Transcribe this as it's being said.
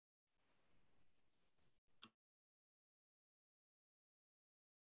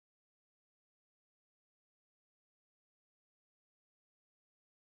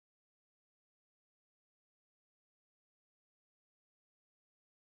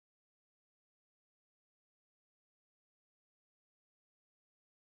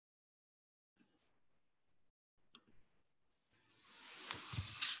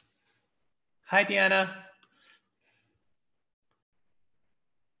Hi, Deanna.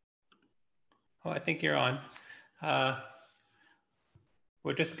 Oh, I think you're on.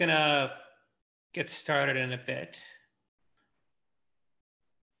 We're just gonna get started in a bit.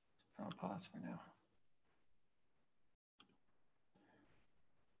 I'll pause for now.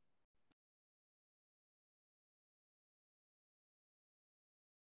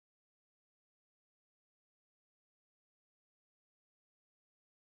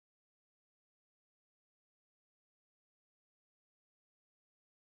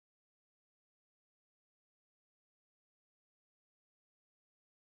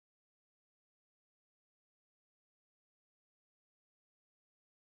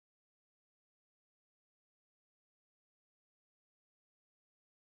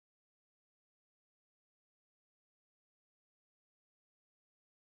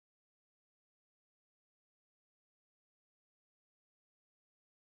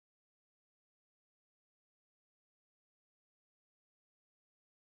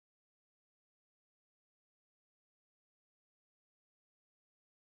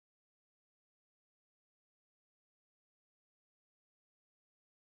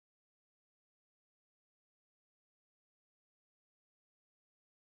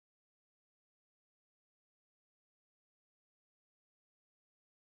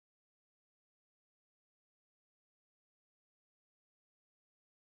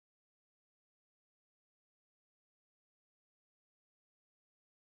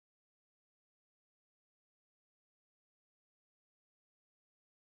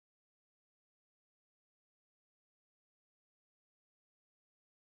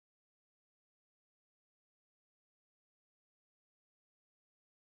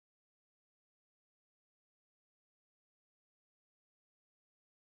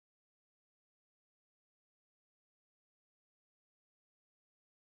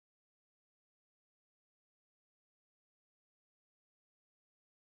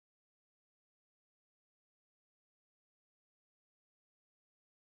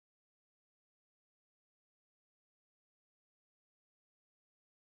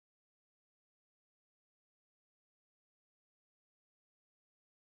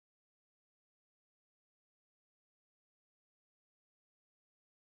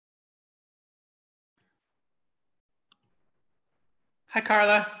 Hi,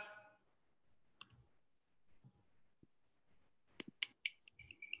 Carla.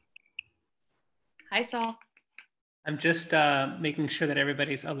 Hi, Saul. I'm just making sure that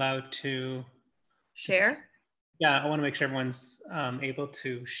everybody's allowed to share. Yeah, I want to make sure everyone's able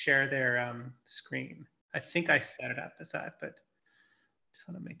to share their screen. I think I set it up as that, but just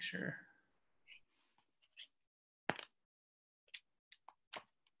want to make sure.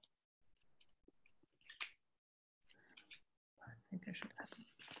 I think I should.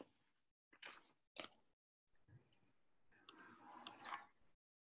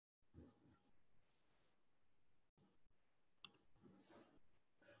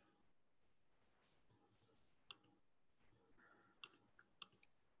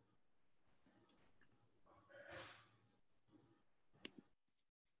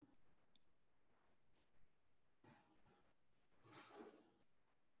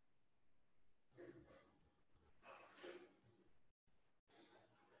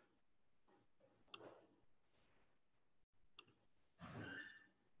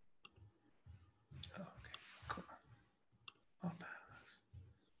 Oh, okay, cool. All panelists.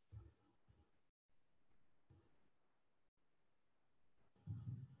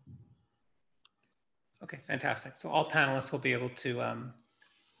 Okay, fantastic. So all panelists will be able to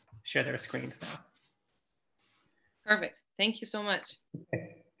share their screens now. Perfect. Thank you so much.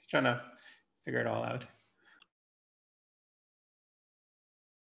 Okay. Just trying to figure it all out.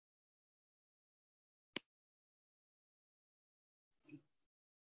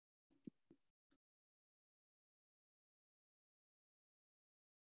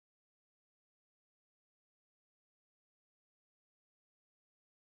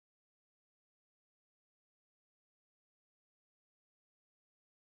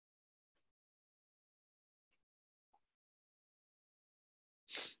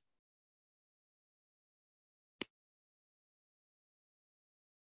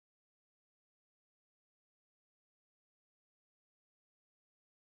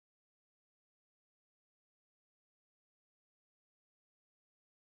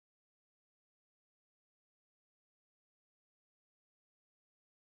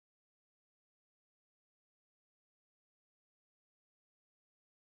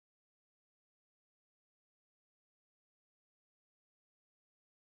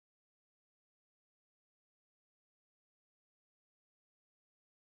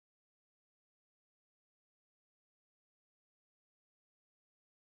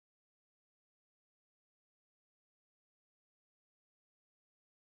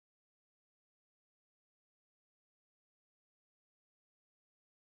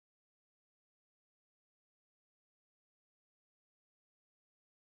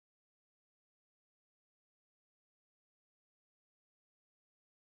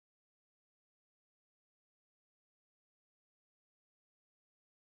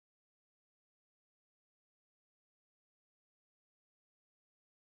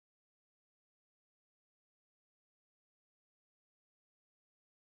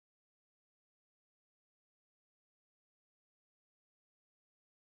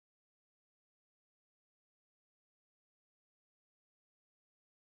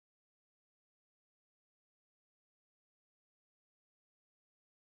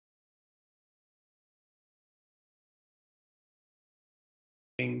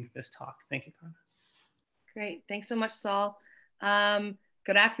 this talk. Thank you, Carla. Great. Thanks so much, Saul.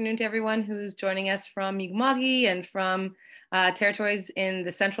 Good afternoon to everyone who's joining us from Mi'kma'ki and from territories in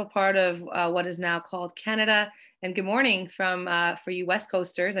the central part of what is now called Canada. And good morning from for you West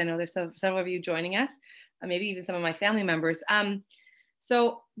Coasters. I know there's several of you joining us, maybe even some of my family members.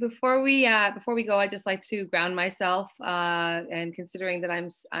 So before we go, I'd just like to ground myself and considering that I'm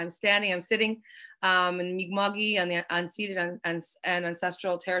sitting in Mi'kma'ki on the unceded and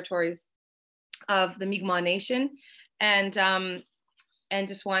ancestral territories of the Mi'kmaq Nation, and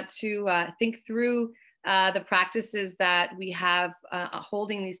just want to think through the practices that we have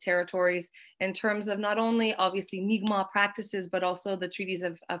holding these territories in terms of not only obviously Mi'kmaq practices, but also the treaties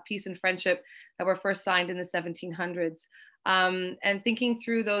of peace and friendship that were first signed in the 1700s. And thinking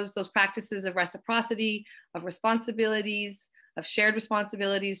through those practices of reciprocity, of responsibilities, of shared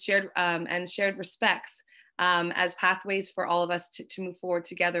responsibilities, shared respects as pathways for all of us to move forward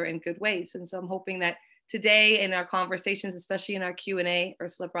together in good ways. And so I'm hoping that today in our conversations, especially in our Q&A,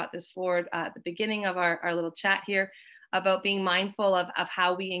 Ursula brought this forward at the beginning of our little chat here about being mindful of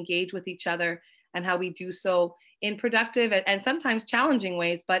how we engage with each other and how we do so in productive and sometimes challenging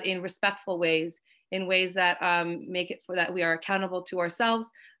ways, but in respectful ways, in ways that make it for that we are accountable to ourselves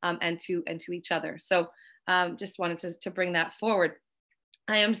and to each other. So just wanted to bring that forward.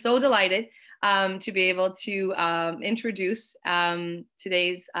 I am so delighted to be able to introduce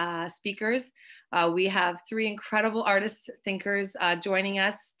today's speakers. We have three incredible artists, thinkers joining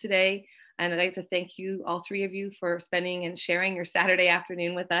us today. And I'd like to thank you, all three of you, for spending and sharing your Saturday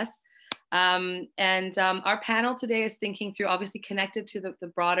afternoon with us. Our panel today is thinking through, obviously connected to the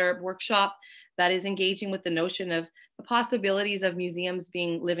broader workshop that is engaging with the notion of the possibilities of museums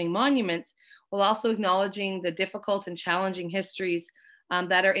being living monuments, while also acknowledging the difficult and challenging histories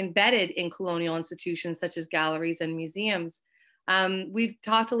that are embedded in colonial institutions such as galleries and museums. We've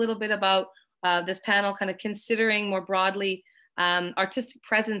talked a little bit about this panel kind of considering more broadly artistic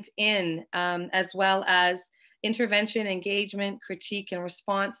presence in, as well as intervention, engagement, critique, and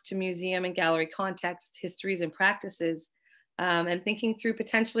response to museum and gallery contexts, histories, and practices, and thinking through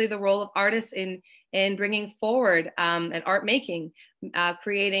potentially the role of artists in bringing forward and art making,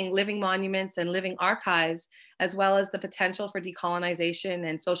 creating living monuments and living archives, as well as the potential for decolonization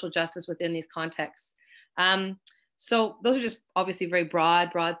and social justice within these contexts. So those are just obviously very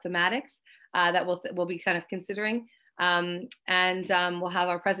broad thematics that we'll be kind of considering. We'll have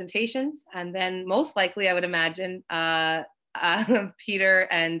our presentations, and then most likely, I would imagine, Peter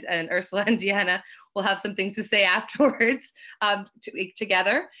and Ursula and Deanna will have some things to say afterwards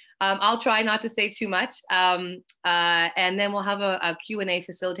together. I'll try not to say too much, and then we'll have a Q&A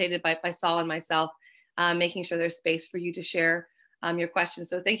facilitated by Saul and myself, making sure there's space for you to share your questions.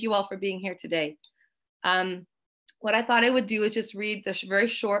 So thank you all for being here today. What I thought I would do is just read the very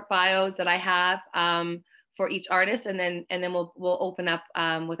short bios that I have for each artist, and then we'll open up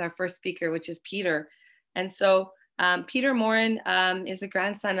with our first speaker, which is Peter. And so Peter Morin is a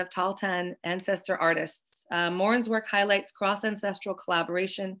grandson of Taunton ancestor artists. Morin's work highlights cross-ancestral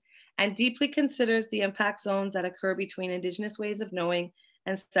collaboration and deeply considers the impact zones that occur between Indigenous ways of knowing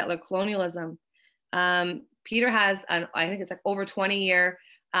and settler colonialism. Peter has, I think it's like over 20-year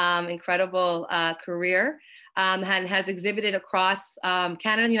incredible career, and has exhibited across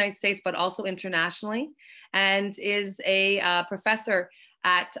Canada and the United States, but also internationally, and is a professor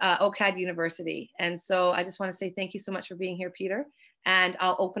at OCAD University. And so I just want to say thank you so much for being here, Peter, and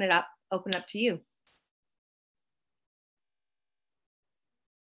I'll open it up to you.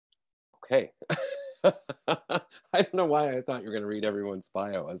 Okay. I don't know why I thought you were going to read everyone's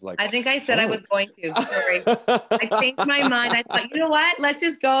bio. I was like, I think I said I was going to. Sorry, I changed my mind. I thought, you know what? Let's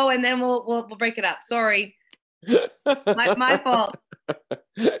just go, and then we'll break it up. Sorry, my fault.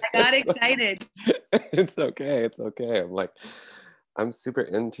 I got excited. It's okay. It's okay. I'm like, I'm super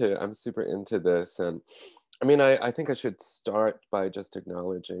into this, and I mean, I think I should start by just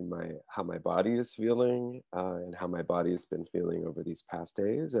acknowledging how my body is feeling and how my body has been feeling over these past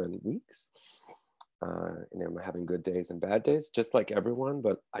days and weeks. I'm having good days and bad days, just like everyone,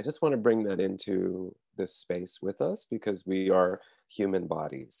 but I just want to bring that into this space with us because we are human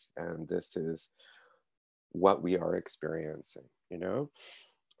bodies, and this is what we are experiencing, and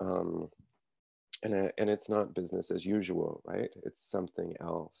it's not business as usual, right? It's something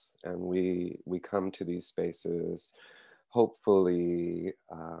else, and we come to these spaces hopefully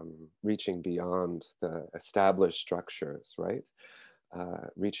reaching beyond the established structures, right?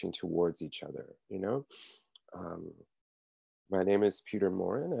 Reaching towards each other, My name is Peter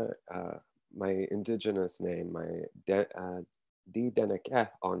Morin. My indigenous name, my Deanna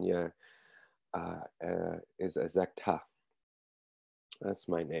Bowen is Ezekta. That's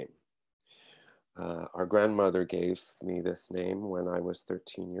my name. Our grandmother gave me this name when I was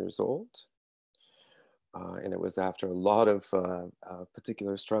 13 years old. And it was after a lot of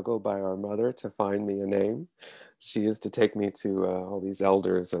particular struggle by our mother to find me a name. She used to take me to all these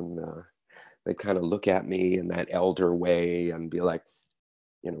elders, and they'd kind of look at me in that elder way and be like,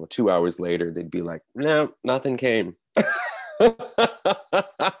 2 hours later, they'd be like, no, nothing came.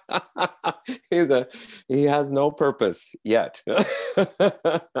 He has no purpose yet.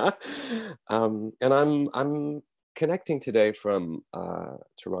 And I'm connecting today from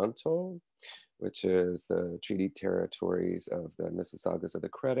Toronto, which is the treaty territories of the Mississaugas of the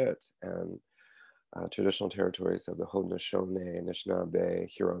Credit and traditional territories of the Haudenosaunee, Anishinaabe,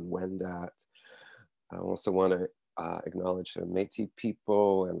 Huron-Wendat. I also want to acknowledge the Métis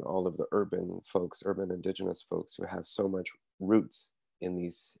people and all of the urban folks, urban indigenous folks who have so much roots in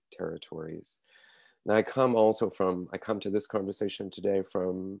these territories. And I come to this conversation today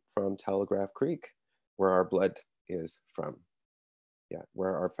from Telegraph Creek, where our blood is from. Yeah,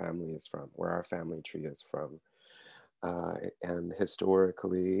 where our family is from, where our family tree is from. And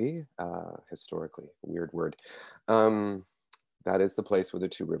historically, weird word, that is the place where the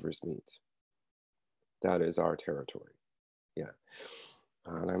two rivers meet. That is our territory, yeah.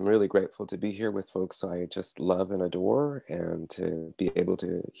 And I'm really grateful to be here with folks I just love and adore, and to be able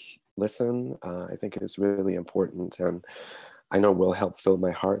to listen, I think is really important, and I know will help fill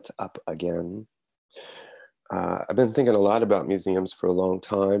my heart up again. I've been thinking a lot about museums for a long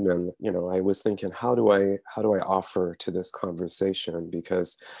time, and I was thinking, how do I offer to this conversation?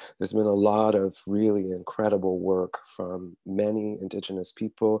 Because there's been a lot of really incredible work from many Indigenous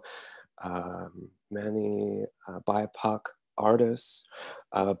people, many BIPOC artists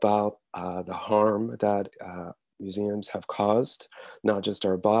about the harm that museums have caused, not just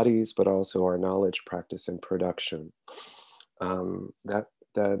our bodies, but also our knowledge, practice, and production. That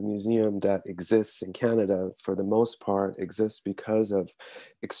the museum that exists in Canada, for the most part, exists because of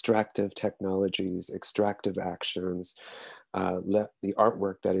extractive technologies, extractive actions. The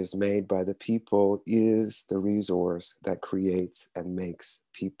artwork that is made by the people is the resource that creates and makes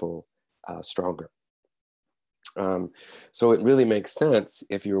people stronger. So it really makes sense,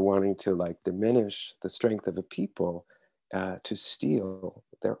 if you're wanting to diminish the strength of a people, to steal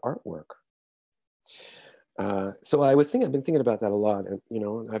their artwork. So I've been thinking about that a lot, and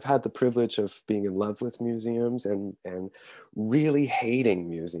I've had the privilege of being in love with museums and really hating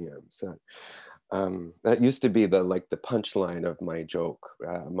museums. That used to be the punchline of my joke,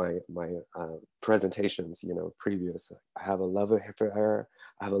 my presentations, previous. I have a love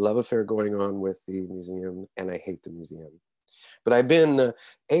affair going on with the museum, and I hate the museum. But I've been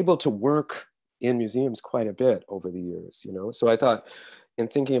able to work in museums quite a bit over the years, So I thought, in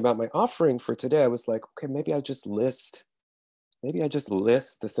thinking about my offering for today, I was like, okay, maybe I just list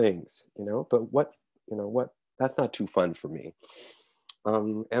the things, but what, that's not too fun for me.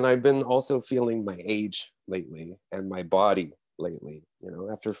 And I've been also feeling my age lately and my body lately,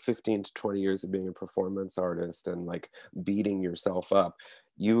 after 15 to 20 years of being a performance artist and beating yourself up,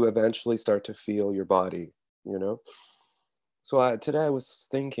 you eventually start to feel your body, So today I was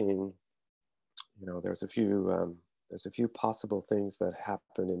thinking, there's a few possible things that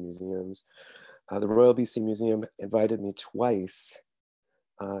happen in museums. The Royal BC Museum invited me twice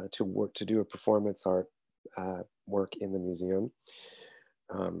to do a performance art work in the museum.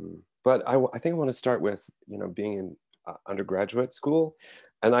 But I think I want to start with, being in undergraduate school.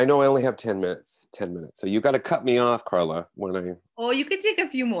 And I know I only have 10 minutes. So you got to cut me off, Carla, when I... Oh, you can take a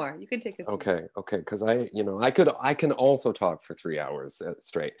few more. You can take a few. Okay. Because I can also talk for 3 hours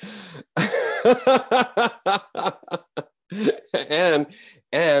straight. and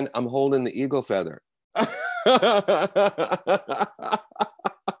I'm holding the eagle feather.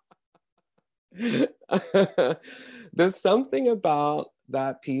 There's something about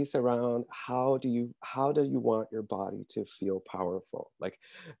that piece around how do you want your body to feel powerful,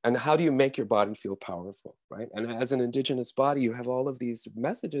 and how do you make your body feel powerful, right? And as an Indigenous body, you have all of these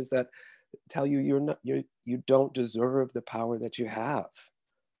messages that tell you you don't deserve the power that you have.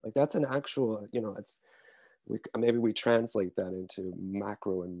 That's an actual, maybe we translate that into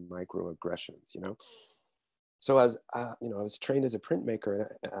macro and micro aggressions, So as I was trained as a printmaker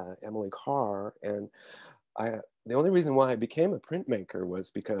at Emily Carr, and the only reason why I became a printmaker was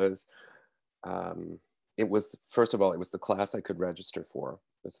because it was, first of all, it was the class I could register for.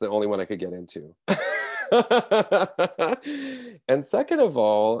 It's the only one I could get into. And second of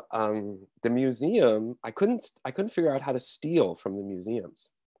all, the museum, I couldn't figure out how to steal from the museums.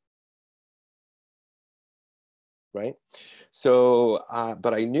 Right? So,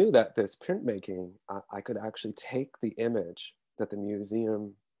 but I knew that this printmaking, I could actually take the image that the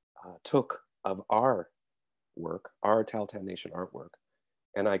museum took of our work, our Taunton Nation artwork,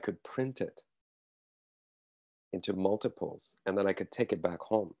 and I could print it into multiples, and then I could take it back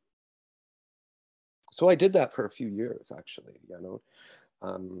home. So I did that for a few years, actually, you know.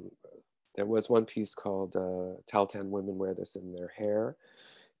 There was one piece called Taunton Women Wear This in Their Hair.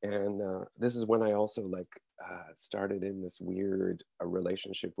 And this is when I also started in this weird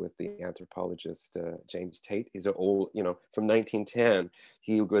relationship with the anthropologist James Tate. He's an old, you know, from 1910.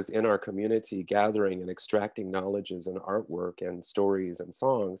 He was in our community gathering and extracting knowledges and artwork and stories and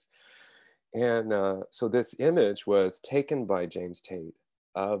songs. And so this image was taken by James Tate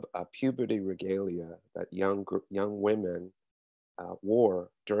of a puberty regalia that young women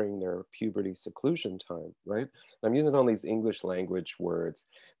wore during their puberty seclusion time, right? I'm using all these English language words.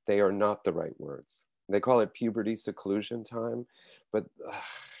 They are not the right words. They call it puberty seclusion time, but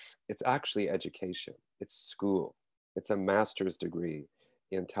it's actually education. It's school. It's a master's degree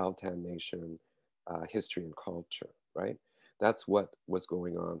in Taunton Nation history and culture, right? That's what was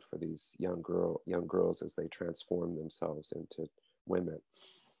going on for these young girls as they transformed themselves into women.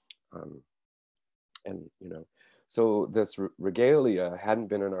 And, you know, so this regalia hadn't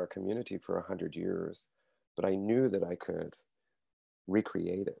been in our community for 100 years, but I knew that I could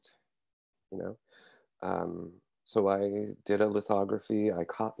recreate it, you know? So I did a lithography,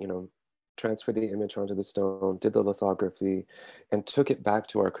 transferred the image onto the stone, did the lithography, and took it back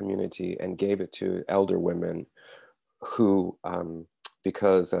to our community and gave it to elder women who,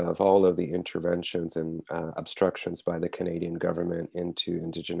 because of all of the interventions and obstructions by the Canadian government into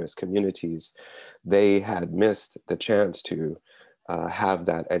Indigenous communities, they had missed the chance to have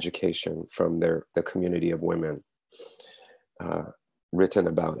that education from the community of women, written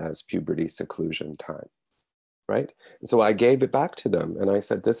about as puberty seclusion time, right? And so I gave it back to them, and I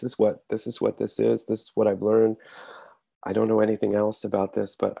said, this is what this is. This is what I've learned. I don't know anything else about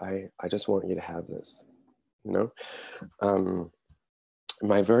this, but I just want you to have this, you know?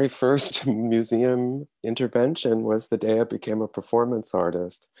 My very first museum intervention was the day I became a performance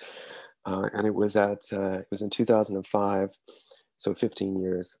artist. And it was in 2005, so 15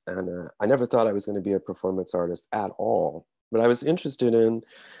 years. And I never thought I was going to be a performance artist at all, but I was interested in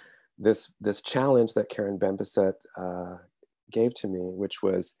this challenge that Karen Bembasset gave to me, which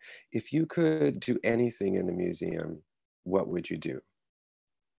was, if you could do anything in the museum, what would you do?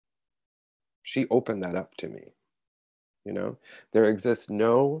 She opened that up to me. You know, there exists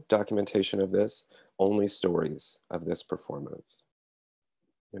no documentation of this, only stories of this performance,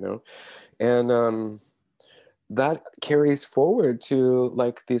 you know? And that carries forward to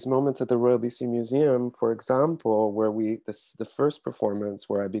like these moments at the Royal BC Museum, for example, where the first performance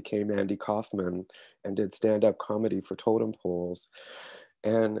where I became Andy Kaufman and did stand-up comedy for totem poles.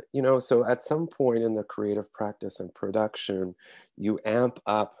 And, you know, so at some point in the creative practice and production, you amp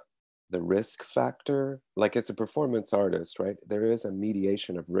up the risk factor. Like, as a performance artist, right? There is a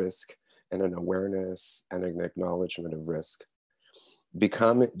mediation of risk and an awareness and an acknowledgement of risk.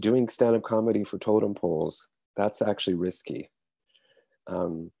 Doing stand-up comedy for totem poles, that's actually risky.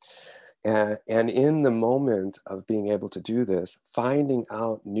 And in the moment of being able to do this, finding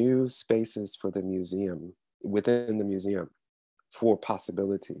out new spaces for the museum, within the museum, for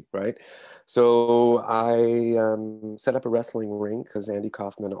possibility, right? So I set up a wrestling ring because Andy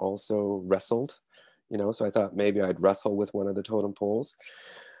Kaufman also wrestled, you know, so I thought maybe I'd wrestle with one of the totem poles.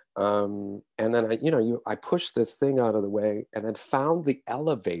 And then I pushed this thing out of the way and then found the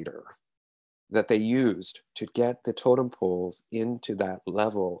elevator that they used to get the totem poles into that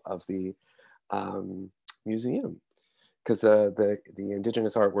level of the museum, because the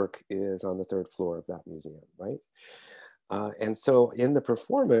Indigenous artwork is on the 3rd floor of that museum, right? And so in the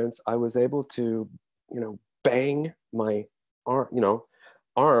performance, I was able to, you know, bang my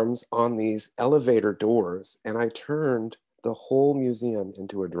arms on these elevator doors, and I turned the whole museum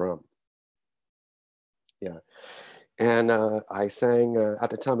into a drum. Yeah. And I sang, at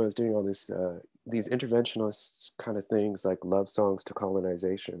the time I was doing all these interventionist kind of things like love songs to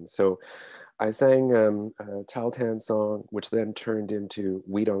colonization. So I sang a Taunton song, which then turned into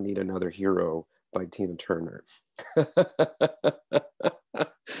We Don't Need Another Hero by Tina Turner.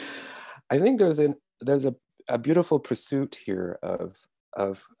 I think there's a beautiful pursuit here of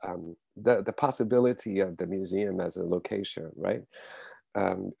the possibility of the museum as a location, right?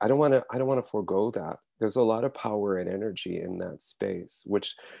 I don't want to forego that. There's a lot of power and energy in that space,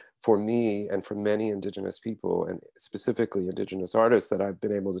 which for me and for many Indigenous people, and specifically Indigenous artists that I've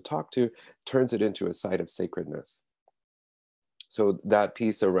been able to talk to, turns it into a site of sacredness. So that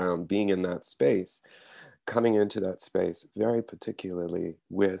piece around being in that space, coming into that space very particularly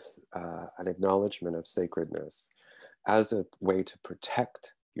with an acknowledgement of sacredness as a way to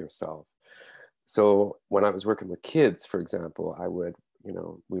protect yourself. So when I was working with kids, for example, I would, you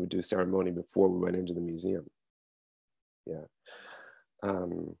know, we would do ceremony before we went into the museum. Yeah.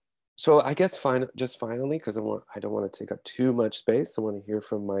 So I guess just finally, because I don't want to take up too much space. I want to hear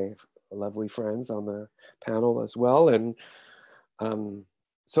from my lovely friends on the panel as well. And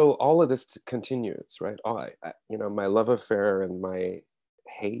so all of this continues, right? You know, my love affair and my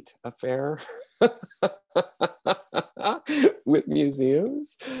hate affair with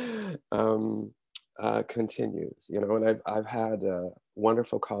museums continues, you know, and I've had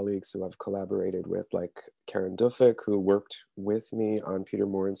wonderful colleagues who I've collaborated with, like Karen Duffick, who worked with me on Peter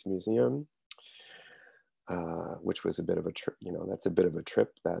Morin's museum, which was a bit of a trip, you know, that's a bit of a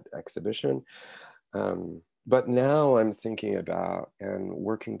trip, that exhibition. But now I'm thinking about and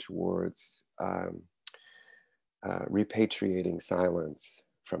working towards repatriating silence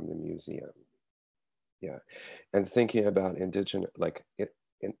from the museum. Yeah, and thinking about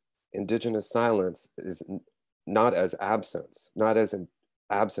indigenous silence is not as absence, not as an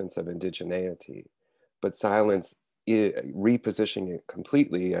absence of indigeneity, but silence, repositioning it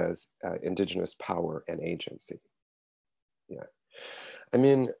completely as indigenous power and agency. Yeah, I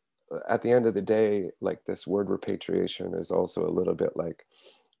mean, at the end of the day, like this word repatriation is also a little bit like,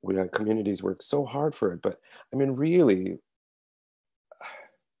 we have communities work so hard for it, but I mean, really,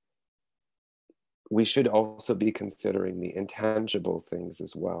 we should also be considering the intangible things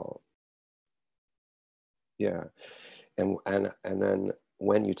as well. Yeah, and then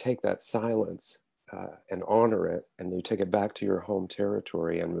when you take that silence and honor it, and you take it back to your home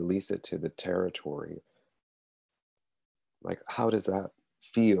territory and release it to the territory, like, how does that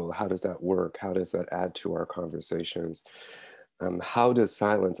feel? How does that work? How does that add to our conversations? How does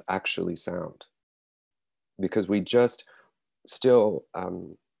silence actually sound? Because we just still,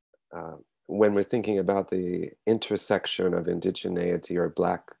 when we're thinking about the intersection of indigeneity or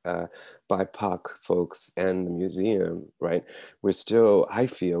Black BIPOC folks and the museum, right? I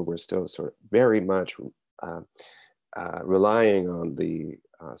feel we're still sort of very much relying on the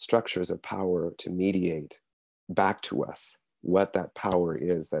structures of power to mediate back to us what that power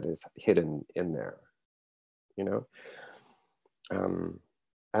is that is hidden in there, you know?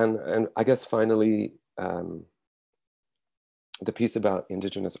 And I guess finally, the piece about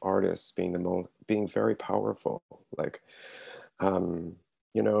Indigenous artists being very powerful. Like, you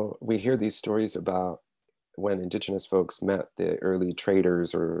know, we hear these stories about when Indigenous folks met the early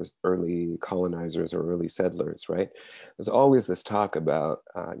traders or early colonizers or early settlers, right? There's always this talk about,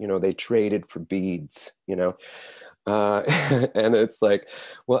 you know, they traded for beads, you know? And it's like,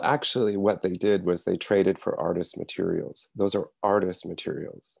 well, actually what they did was they traded for artist materials. Those are artist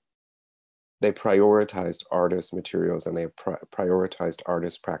materials. They prioritized artist materials, and they prioritized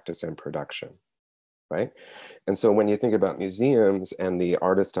artist practice and production, right? And so when you think about museums and the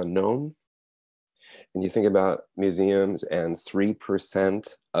artist unknown, and you think about museums and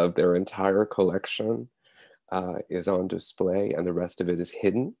 3% of their entire collection is on display and the rest of it is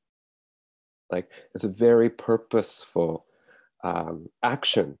hidden, like, it's a very purposeful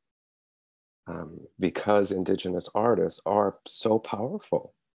action because Indigenous artists are so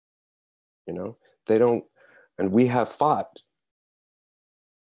powerful. You know, they don't, and we have fought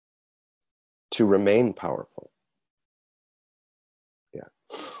to remain powerful. Yeah.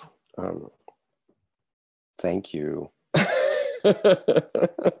 Thank you.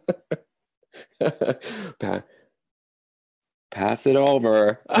 Pass it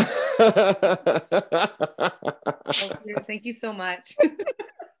over. Thank you so much.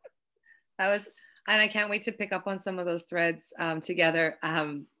 And I can't wait to pick up on some of those threads together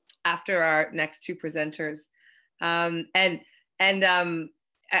after our next two presenters. I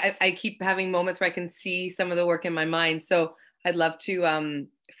keep having moments where I can see some of the work in my mind. So I'd love to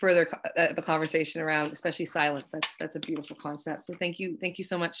further the conversation around, especially silence. That's a beautiful concept. So thank you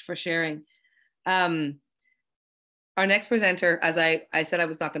so much for sharing. Our next presenter, as I said, I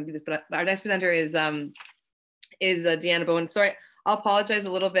was not going to do this, but our next presenter is Deanna Bowen. Sorry, I'll apologize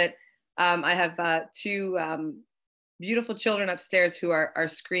a little bit. I have two beautiful children upstairs who are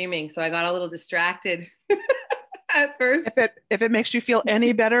screaming, so I got a little distracted at first. If it makes you feel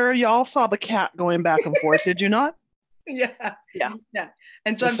any better, y'all saw the cat going back and forth, did you not? Yeah.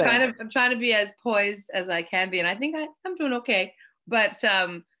 And so I'm trying to be as poised as I can be, and I think I'm doing okay. But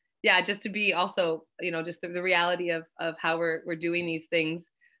yeah, just to be also, you know, just the reality of how we're doing these things.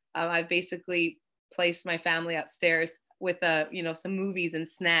 I've basically placed my family upstairs with you know, some movies and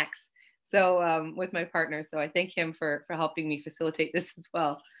snacks. So with my partner, so I thank him for helping me facilitate this as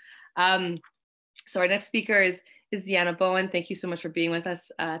well. So our next speaker is Deanna Bowen. Thank you so much for being with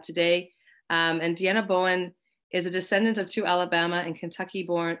us today. And Deanna Bowen is a descendant of two Alabama and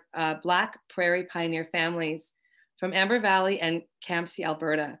Kentucky-born Black prairie pioneer families from Amber Valley and Campsie,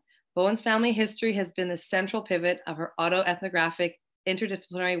 Alberta. Bowen's family history has been the central pivot of her autoethnographic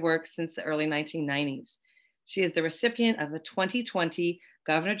interdisciplinary work since the early 1990s. She is the recipient of the 2020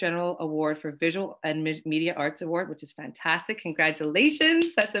 Governor General Award for Visual and Media Arts Award, which is fantastic. Congratulations,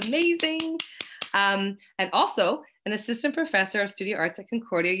 that's amazing. And also an assistant professor of studio arts at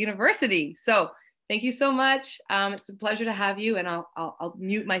Concordia University. So thank you so much. It's a pleasure to have you, and I'll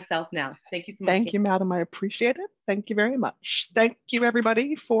mute myself now. Thank you so much. Thank you, madam. I appreciate it. Thank you very much. Thank you,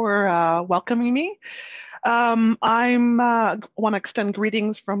 everybody, for welcoming me. I want to extend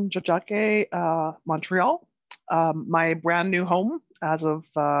greetings from Jojake, Montreal, my brand new home as of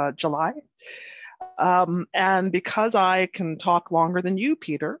July. And because I can talk longer than you,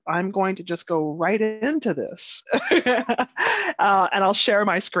 Peter, I'm going to just go right into this. And I'll share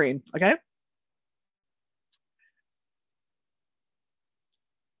my screen, okay?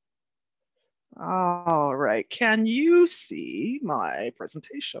 All right, can you see my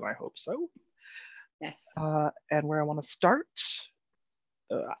presentation? I hope so. Yes. And where I want to start,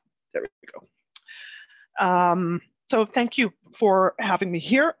 there we go. So thank you for having me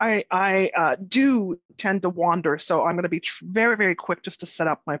here. I do tend to wander, so I'm going to be very, very quick just to set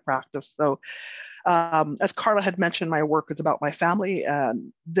up my practice. So as Carla had mentioned, my work is about my family,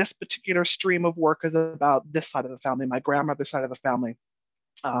 and this particular stream of work is about this side of the family, my grandmother's side of the family.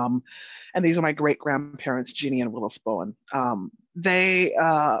 And these are my great-grandparents, Jeannie and Willis Bowen. When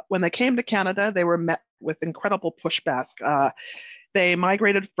they came to Canada, they were met with incredible pushback. They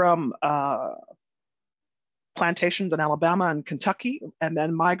migrated from plantations in Alabama and Kentucky, and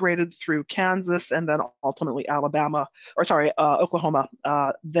then migrated through Kansas, and then ultimately Oklahoma,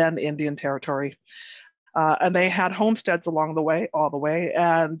 then Indian Territory. And they had homesteads along the way, all the way.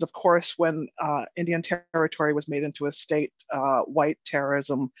 And of course, when Indian Territory was made into a state, white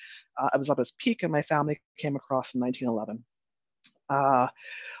terrorism was at its peak, and my family came across in 1911.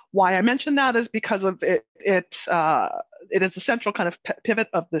 Why I mention that is because of it. It is the central kind of pivot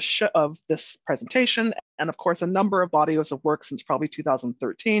of this presentation, and of course, a number of bodies of work since probably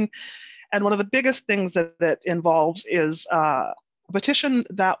 2013. And one of the biggest things that involves is a petition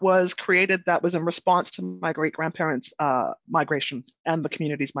that was created that was in response to my great-grandparents' migration and the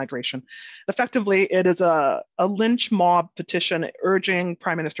community's migration. Effectively, it is a lynch mob petition urging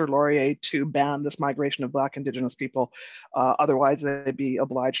Prime Minister Laurier to ban this migration of Black Indigenous people. Otherwise, they'd be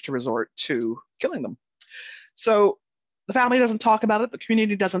obliged to resort to killing them. So the family doesn't talk about it, the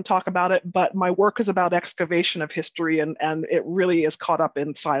community doesn't talk about it, but my work is about excavation of history, and it really is caught up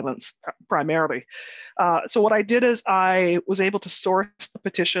in silence primarily. So what I did is I was able to source the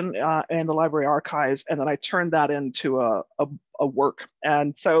petition in the library archives, and then I turned that into a work.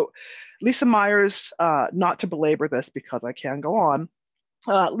 And so Lisa Myers, not to belabor this because I can go on,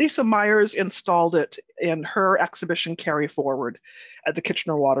 Lisa Myers installed it in her exhibition Carry Forward at the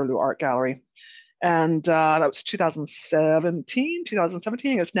Kitchener-Waterloo Art Gallery. And that was 2017.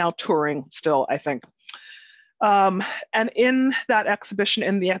 It's now touring still, I think. And in that exhibition,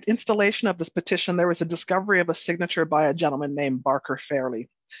 in the installation of this petition, there was a discovery of a signature by a gentleman named Barker Fairley.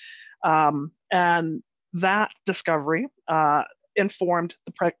 And that discovery informed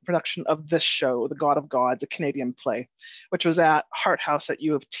the production of this show, The God of Gods, a Canadian play, which was at Hart House at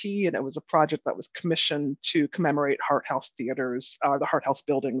U of T, and it was a project that was commissioned to commemorate Hart House Theatre's, the Hart House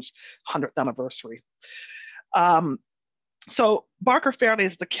building's 100th anniversary. So Barker Fairley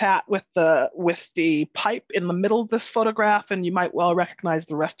is the cat with the pipe in the middle of this photograph, and you might well recognize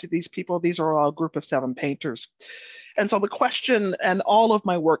the rest of these people. These are all a group of 7 painters. And so the question, and all of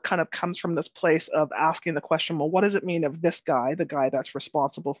my work kind of comes from this place of asking the question, well, what does it mean if this guy, the guy that's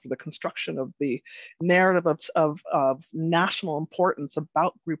responsible for the construction of the narrative of national importance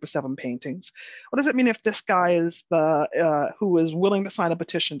about Group of 7 paintings, what does it mean if this guy is who is willing to sign a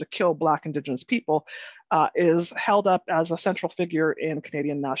petition to kill Black Indigenous people, is held up as a central figure in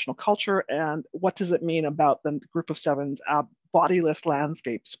Canadian national culture, and what does it mean about the Group of 7's bodiless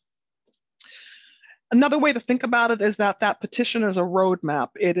landscapes? Another way to think about it is that petition is a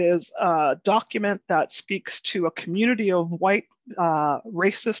roadmap. It is a document that speaks to a community of white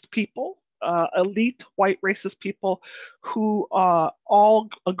racist people, elite white racist people who all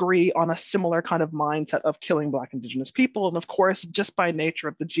agree on a similar kind of mindset of killing Black Indigenous people. And of course, just by nature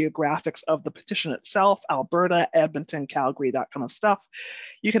of the geographics of the petition itself, Alberta, Edmonton, Calgary, that kind of stuff,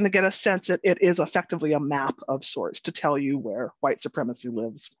 you can get a sense that it is effectively a map of sorts to tell you where white supremacy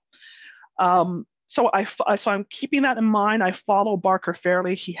lives. So I'm keeping that in mind. I follow Barker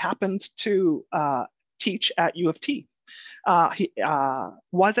Fairley. He happens to teach at U of T. He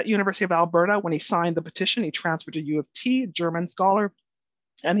was at University of Alberta when he signed the petition. He transferred to U of T, German scholar,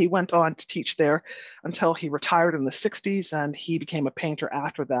 and he went on to teach there until he retired in the 60s, and he became a painter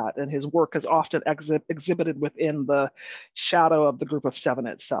after that. And his work is often exhibited within the shadow of the Group of Seven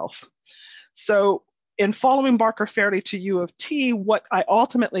itself. So in following Barker Fairley to U of T, what I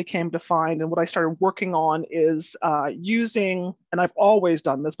ultimately came to find and what I started working on is using, and I've always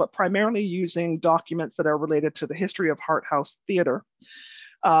done this, but primarily using documents that are related to the history of Hart House Theatre.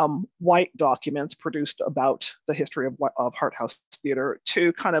 White documents produced about the history of Hart House Theatre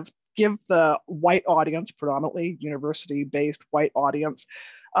to kind of give the white audience, predominantly university-based white audience,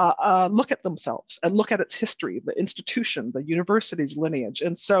 look at themselves and look at its history, the institution, the university's lineage.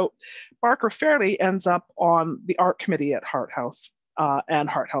 And so Barker Fairley ends up on the art committee at Hart House and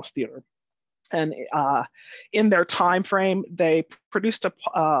Hart House Theatre. And in their time frame, they produced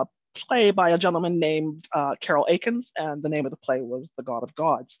a play by a gentleman named Carol Akins, and the name of the play was The God of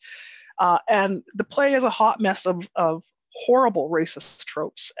Gods. And the play is a hot mess of horrible racist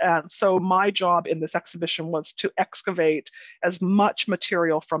tropes. And so my job in this exhibition was to excavate as much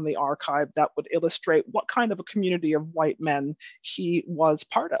material from the archive that would illustrate what kind of a community of white men he was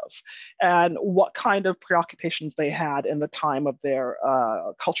part of, and what kind of preoccupations they had in the time of their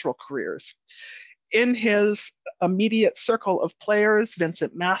cultural careers. In his immediate circle of players,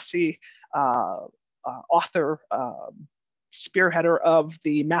 Vincent Massey, author, spearheader of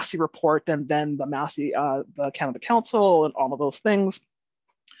the Massey Report, and then the Massey, the Canada Council, and all of those things,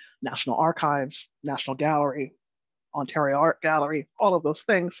 National Archives, National Gallery, Ontario Art Gallery, all of those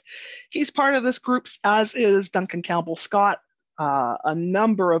things. He's part of this group, as is Duncan Campbell Scott, a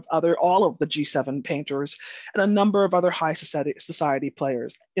number of other, all of the G7 painters, and a number of other high society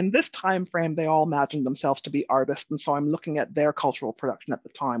players. In this time frame, they all imagined themselves to be artists, and so I'm looking at their cultural production at the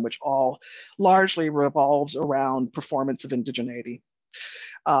time, which all largely revolves around performance of indigeneity.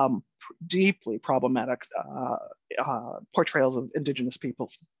 Deeply problematic portrayals of Indigenous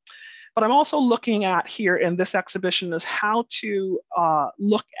peoples. But I'm also looking at here in this exhibition is how to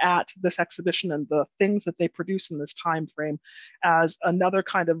look at this exhibition and the things that they produce in this time frame as another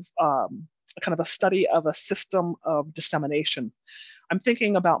kind of a study of a system of dissemination. I'm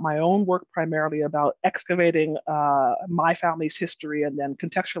thinking about my own work primarily about excavating my family's history and then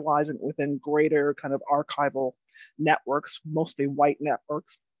contextualizing it within greater kind of archival networks, mostly white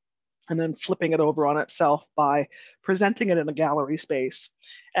networks, and then flipping it over on itself by presenting it in a gallery space.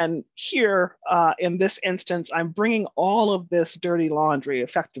 And here, in this instance, I'm bringing all of this dirty laundry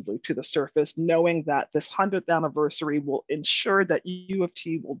effectively to the surface, knowing that this 100th anniversary will ensure that U of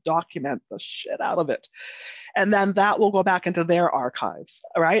T will document the shit out of it. And then that will go back into their archives,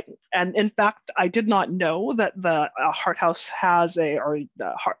 right? And in fact, I did not know that the Hart House has or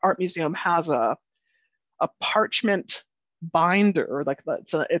the Art Museum has a parchment binder, like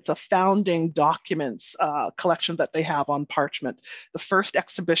it's a founding documents collection that they have on parchment. The first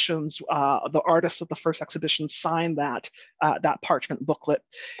exhibitions, the artists of the first exhibition signed that parchment booklet.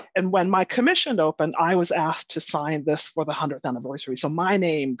 And when my commission opened, I was asked to sign this for the 100th anniversary. So my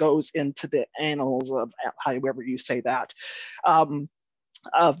name goes into the annals of, however you say that,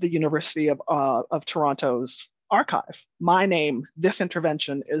 of the University of Toronto's archive. My name, this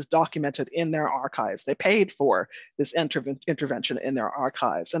intervention is documented in their archives. They paid for this intervention in their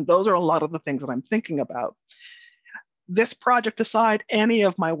archives. And those are a lot of the things that I'm thinking about. This project aside, any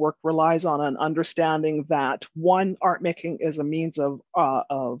of my work relies on an understanding that one, art making is a means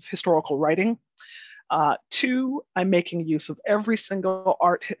of historical writing. Two, I'm making use of every single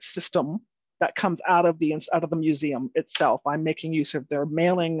art system that comes out of the museum itself. I'm making use of their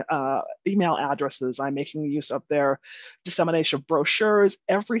mailing email addresses. I'm making use of their dissemination of brochures.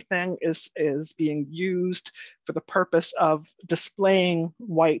 Everything is being used for the purpose of displaying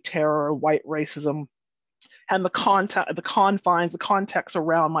white terror, white racism, and the confines, the context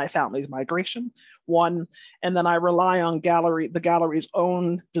around my family's migration, one, and then I rely on the gallery's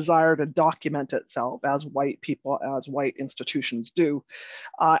own desire to document itself as white people, as white institutions do.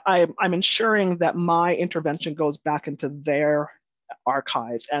 I'm ensuring that my intervention goes back into their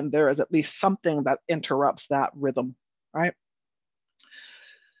archives, and there is at least something that interrupts that rhythm, right?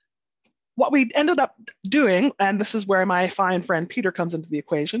 What we ended up doing, and this is where my fine friend Peter comes into the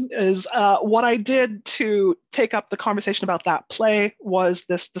equation, is what I did to take up the conversation about that play was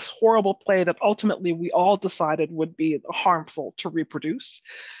this horrible play that ultimately we all decided would be harmful to reproduce.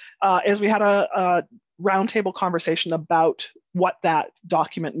 Is we had a roundtable conversation about what that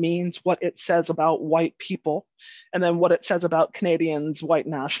document means, what it says about white people, and then what it says about Canadians' white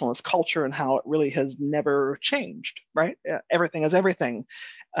nationalist culture and how it really has never changed, right? Everything is everything.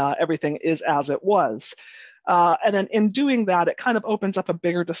 Everything is as it was. And then in doing that, it kind of opens up a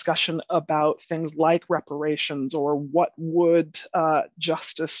bigger discussion about things like reparations or what would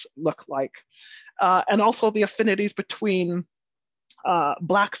justice look like. And also the affinities between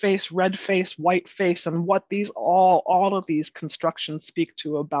blackface, red face, white face, and what these all of these constructions speak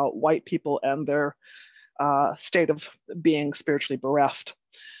to about white people and their state of being spiritually bereft.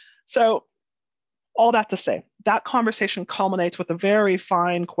 So all that to say, that conversation culminates with a very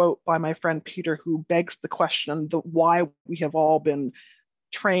fine quote by my friend Peter, who begs the question, why we have all been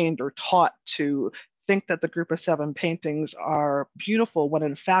trained or taught to think that the Group of Seven paintings are beautiful, when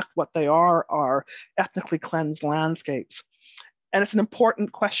in fact what they are ethnically cleansed landscapes. And it's an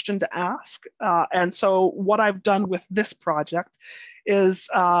important question to ask. And so what I've done with this project is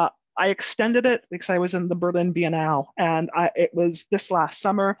I extended it because I was in the Berlin Biennale, and it was this last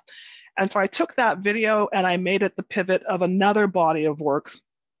summer. And so I took that video and I made it the pivot of another body of works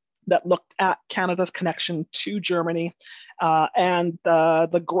that looked at Canada's connection to Germany and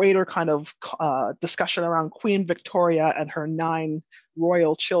the greater kind of discussion around Queen Victoria and her 9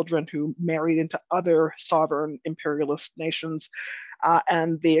 royal children who married into other sovereign imperialist nations,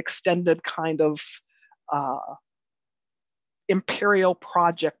 and the extended kind of imperial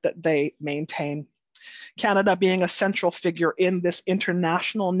project that they maintain. Canada being a central figure in this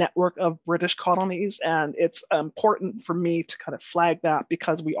international network of British colonies. And it's important for me to kind of flag that,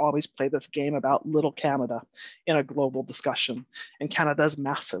 because we always play this game about little Canada in a global discussion. And Canada is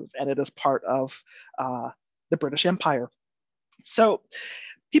massive, and it is part of the British Empire. So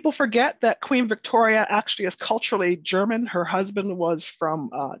people forget that Queen Victoria actually is culturally German. Her husband was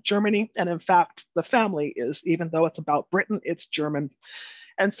from Germany. And in fact, the family is, even though it's about Britain, it's German.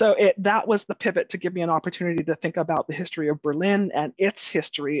 And so that was the pivot to give me an opportunity to think about the history of Berlin and its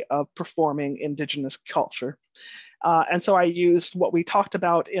history of performing Indigenous culture. And so I used what we talked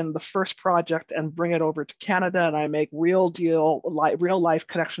about in the first project and bring it over to Canada, and I make real life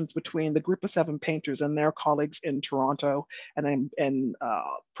connections between the Group of Seven painters and their colleagues in Toronto and in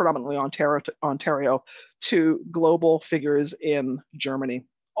predominantly Ontario to global figures in Germany,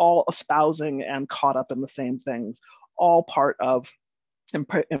 all espousing and caught up in the same things, all part of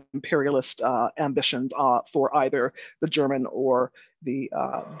imperialist ambitions for either the German or the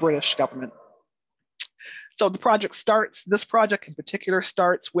British government. So the project starts, this project in particular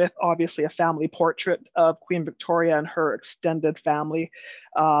starts with obviously a family portrait of Queen Victoria and her extended family,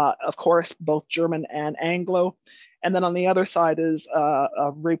 of course, both German and Anglo. And then on the other side is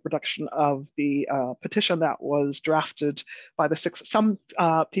a reproduction of the petition that was drafted by some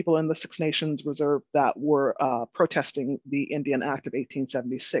people in the Six Nations Reserve that were protesting the Indian Act of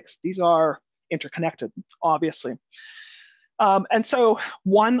 1876. These are interconnected, obviously. And so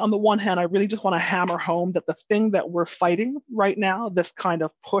on the one hand, I really just want to hammer home that the thing that we're fighting right now, this kind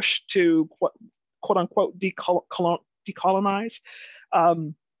of push to quote unquote decolonize,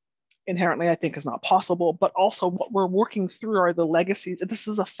 inherently I think is not possible, but also what we're working through are the legacies. This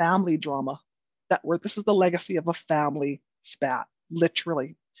is a family drama this is the legacy of a family spat,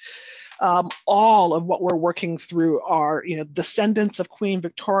 literally. All of what we're working through are, descendants of Queen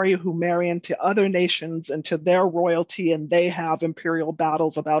Victoria who marry into other nations and to their royalty, and they have imperial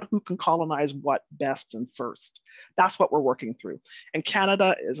battles about who can colonize what best and first. That's what we're working through. And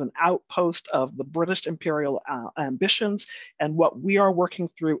Canada is an outpost of the British imperial ambitions, and what we are working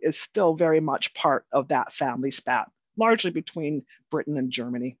through is still very much part of that family spat, largely between Britain and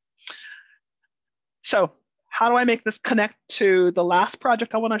Germany. So how do I make this connect to the last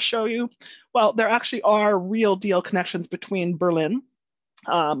project I want to show you? Well, there actually are real deal connections between Berlin,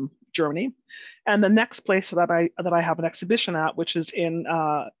 Germany, and the next place that I have an exhibition at, which is in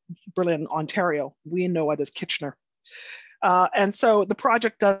Berlin, Ontario. We know it as Kitchener. And so the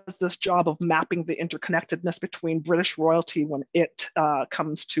project does this job of mapping the interconnectedness between British royalty when it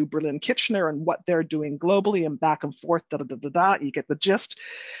comes to Berlin Kitchener and what they're doing globally and back and forth, you get the gist.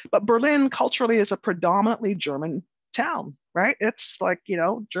 But Berlin culturally is a predominantly German town, right? It's like,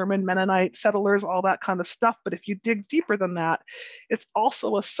 German Mennonite settlers, all that kind of stuff. But if you dig deeper than that, it's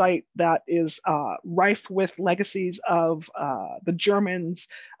also a site that is rife with legacies of the Germans,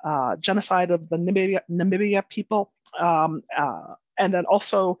 genocide of the Namibia people, and then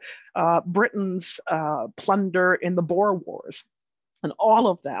also Britain's plunder in the Boer Wars. And all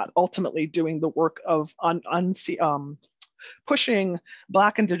of that ultimately doing the work of pushing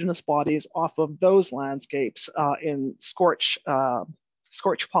Black Indigenous bodies off of those landscapes in scorch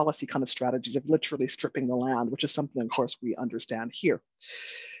policy kind of strategies of literally stripping the land, which is something, of course, we understand here.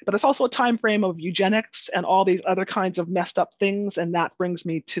 But it's also a time frame of eugenics and all these other kinds of messed up things, and that brings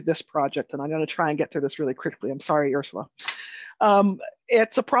me to this project. And I'm going to try and get through this really quickly. I'm sorry, Ursula.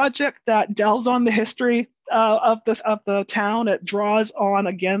 It's a project that delves on the history of the town. It draws on,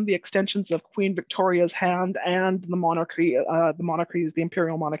 again, the extensions of Queen Victoria's hand and the monarchy, the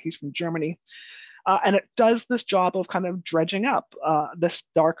imperial monarchies from Germany. And it does this job of kind of dredging up this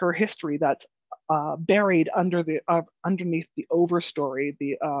darker history that's buried underneath the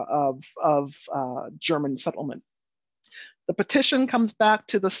overstory of German settlement. The petition comes back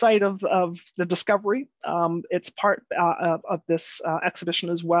to the site of the discovery. It's part of this exhibition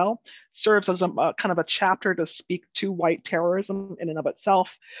as well. Serves as a kind of a chapter to speak to white terrorism in and of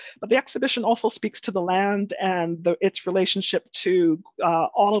itself. But the exhibition also speaks to the land and its relationship to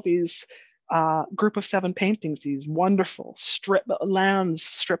all of these group of 7 paintings, these wonderful lands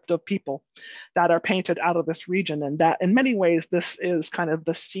stripped of people that are painted out of this region. And that in many ways, this is kind of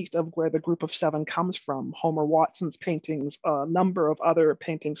the seat of where the group of 7 comes from. Homer Watson's paintings, a number of other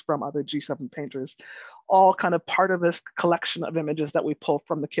paintings from other G7 painters, all kind of part of this collection of images that we pull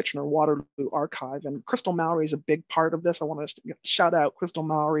from the Kitchener-Waterloo archive. And Crystal Mowry is a big part of this. I want to shout out Crystal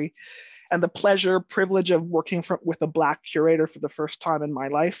Mowry and the privilege of working with a Black curator for the first time in my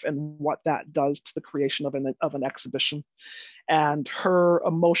life, and what that does to the creation of an exhibition. And her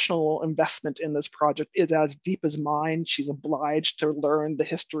emotional investment in this project is as deep as mine. She's obliged to learn the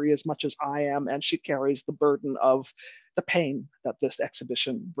history as much as I am, and she carries the burden of the pain that this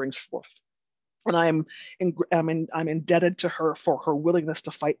exhibition brings forth. And I'm indebted to her for her willingness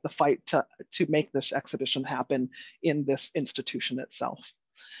to fight the fight to make this exhibition happen in this institution itself.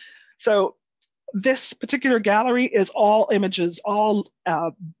 So this particular gallery is all images, all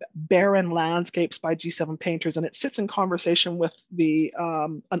barren landscapes by G7 painters, and it sits in conversation with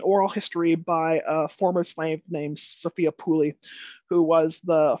an oral history by a former slave named Sophia Pooley, who was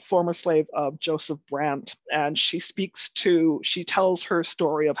the former slave of Joseph Brandt. And she tells her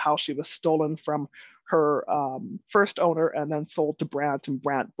story of how she was stolen from her first owner and then sold to Brandt, and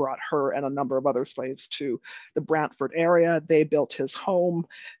Brandt brought her and a number of other slaves to the Brantford area. They built his home.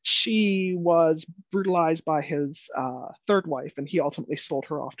 She was brutalized by his third wife, and he ultimately sold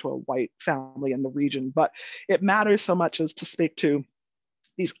her off to a white family in the region. But it matters so much as to speak to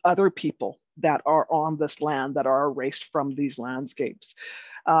these other people that are on this land that are erased from these landscapes.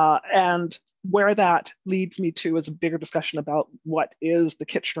 And where that leads me to is a bigger discussion about what is the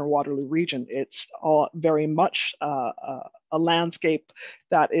Kitchener-Waterloo region. It's all very much a landscape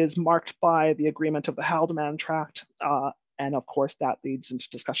that is marked by the agreement of the Haldimand Tract. And of course, that leads into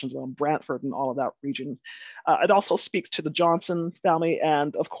discussions around Brantford and all of that region. It also speaks to the Johnson family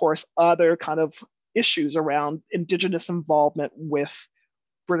and, of course, other kind of issues around Indigenous involvement with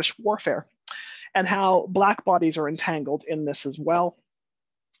British warfare and how Black bodies are entangled in this as well.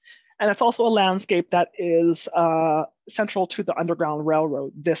 And it's also a landscape that is central to the Underground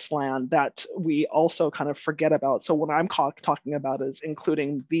Railroad, this land that we also kind of forget about. So what I'm talking about is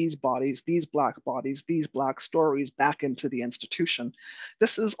including these bodies, these Black stories back into the institution.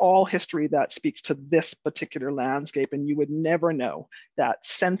 This is all history that speaks to this particular landscape, and you would never know that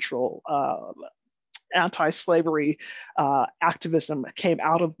central anti-slavery activism came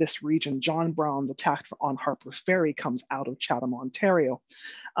out of this region. John Brown's attack on Harper's Ferry comes out of Chatham, Ontario.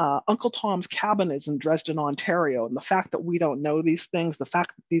 Uncle Tom's Cabin is in Dresden, Ontario. And the fact that we don't know these things, the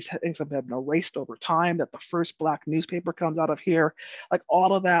fact that these things have been erased over time, that the first Black newspaper comes out of here, like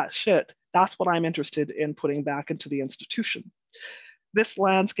all of that shit, that's what I'm interested in putting back into the institution. This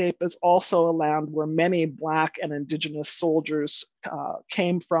landscape is also a land where many Black and Indigenous soldiers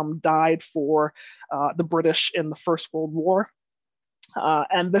came from, died for the British in the First World War.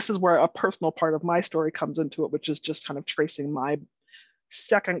 And this is where a personal part of my story comes into it, which is just kind of tracing my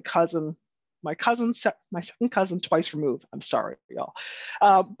second cousin twice removed. I'm sorry, y'all.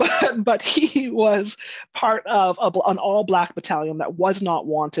 But he was part of an all-Black battalion that was not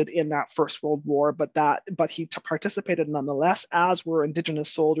wanted in that First World War, but he participated nonetheless, as were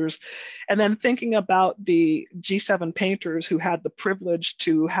Indigenous soldiers. And then thinking about the G7 painters who had the privilege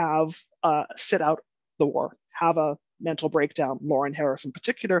to have sit out the war, have a mental breakdown, Morin Harris in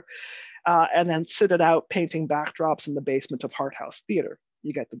particular, and then sit it out painting backdrops in the basement of Hart House Theater.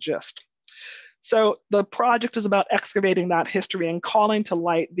 You get the gist. So the project is about excavating that history and calling to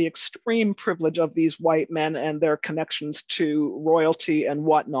light the extreme privilege of these white men and their connections to royalty and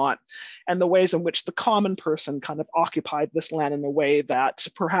whatnot, and the ways in which the common person kind of occupied this land in a way that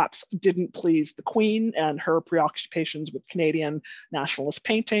perhaps didn't please the Queen and her preoccupations with Canadian nationalist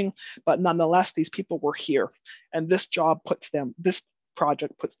painting, but nonetheless, these people were here. And this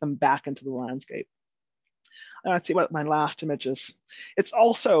project puts them back into the landscape. Let's see what my last image is. It's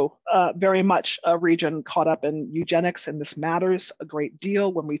also very much a region caught up in eugenics, and this matters a great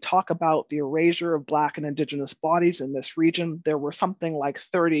deal when we talk about the erasure of Black and Indigenous bodies in this region. There were something like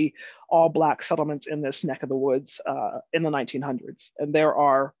 30 all Black settlements in this neck of the woods in the 1900s, and there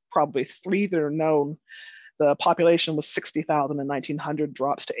are probably 3 that are known. The population was 60,000 in 1900,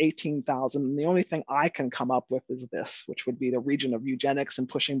 drops to 18,000. And the only thing I can come up with is this, which would be the region of eugenics and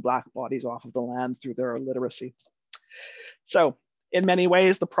pushing Black bodies off of the land through their illiteracy. So in many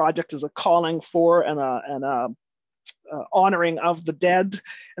ways, the project is a calling for and a honoring of the dead.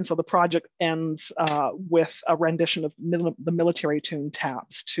 And so the project ends with a rendition of the military tune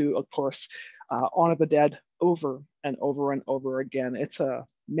Taps to, of course, honor the dead over and over and over again. It's a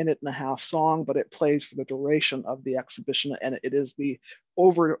 1.5-minute song, but it plays for the duration of the exhibition, and it is the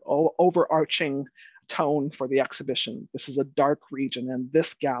overarching tone for the exhibition. This is a dark region, and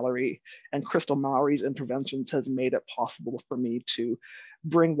this gallery and Crystal Mowry's interventions has made it possible for me to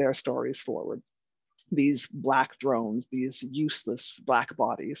bring their stories forward. These Black drones, these useless Black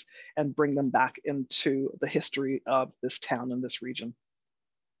bodies, and bring them back into the history of this town and this region.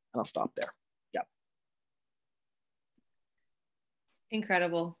 And I'll stop there. Yeah.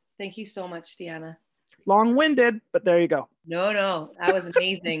 Incredible. Thank you so much, Deanna. Long-winded, but there you go. No, that was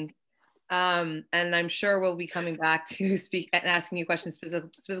amazing. And I'm sure we'll be coming back to speak and asking you questions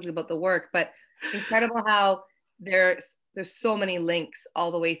specifically about the work, but incredible how there's so many links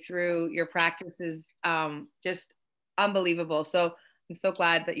all the way through. Your practice is just unbelievable. So I'm so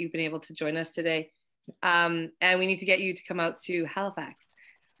glad that you've been able to join us today. And we need to get you to come out to Halifax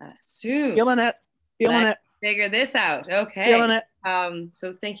soon. Feeling it. Let's figure this out. Okay. Feeling it.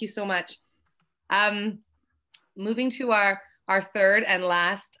 So thank you so much. Moving to our third and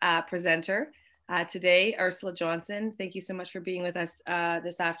last presenter today, Ursula Johnson. Thank you so much for being with us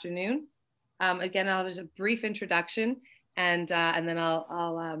this afternoon. Again, I'll have a brief introduction, and then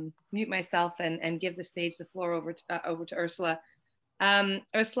I'll mute myself and give the floor over to Ursula.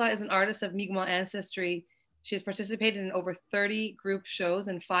 Ursula is an artist of Mi'kmaq ancestry. She has participated in over 30 group shows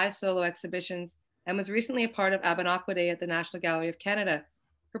and 5 solo exhibitions, and was recently a part of Abenaqua at the National Gallery of Canada.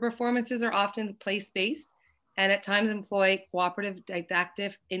 Her performances are often place-based and at times employ cooperative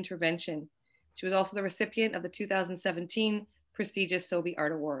didactic intervention. She was also the recipient of the 2017 prestigious Sobey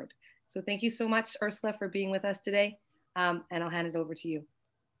Art Award. So thank you so much, Ursula, for being with us today. And I'll hand it over to you.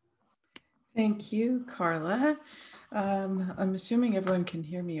 Thank you, Carla. I'm assuming everyone can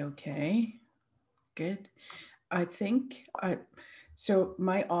hear me okay. Good. So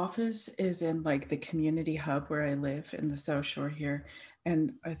my office is in like the community hub where I live in the South Shore here.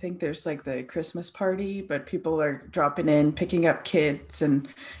 And I think there's like the Christmas party, but people are dropping in, picking up kids and,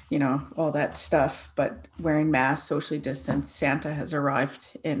 you know, all that stuff, but wearing masks, socially distanced. Santa has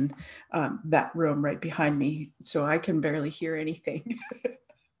arrived in that room right behind me, so I can barely hear anything.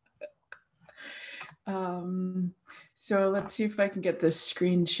 So let's see if I can get this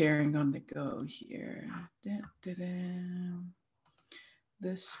screen sharing on the go here.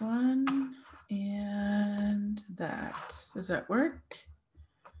 This one and that. Does that work?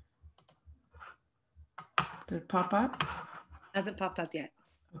 Did it pop up? Hasn't popped up yet.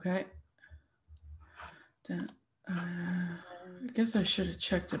 Okay. I guess I should have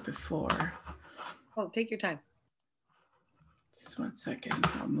checked it before. Oh, take your time. Just 1 second.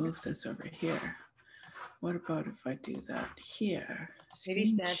 I'll move this over here. What about if I do that here?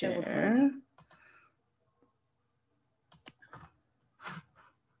 Screen share.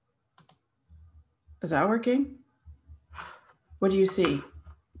 Is that working? What do you see?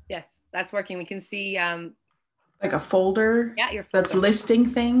 Yes, that's working. We can see like a folder. Yeah, your folder. That's listing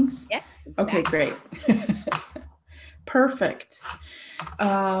things. Yeah. Exactly. Okay, great. Perfect.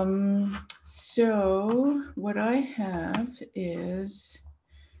 So what I have is,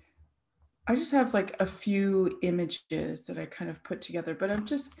 I just have like a few images that I kind of put together, but I'm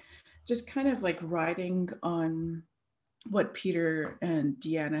just kind of like writing on what Peter and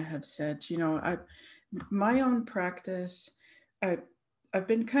Deanna have said. You know, my own practice, I've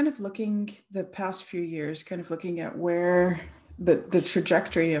been kind of looking the past few years, kind of looking at where the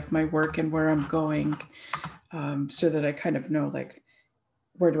trajectory of my work and where I'm going, so that I kind of know like,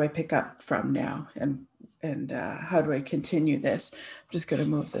 where do I pick up from now and how do I continue this? I'm just going to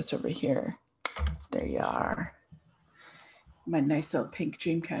move this over here. There you are. My nice little pink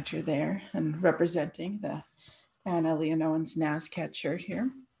dream catcher there, and representing the Anna Leonowens NSCAD shirt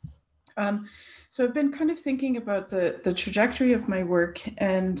here. So I've been kind of thinking about the trajectory of my work,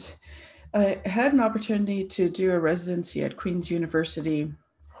 and I had an opportunity to do a residency at Queen's University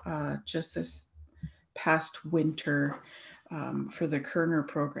just this past winter for the Kerner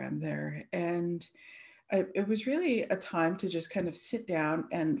program there. And it was really a time to just kind of sit down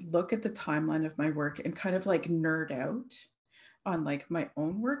and look at the timeline of my work and kind of like nerd out on like my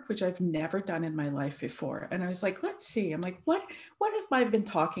own work, which I've never done in my life before. And I was like, let's see, I'm like, what have I been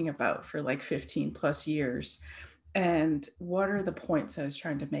talking about for like 15 plus years? And what are the points I was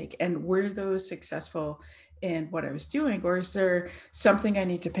trying to make? And were those successful in what I was doing? Or is there something I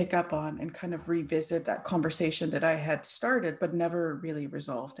need to pick up on and kind of revisit that conversation that I had started, but never really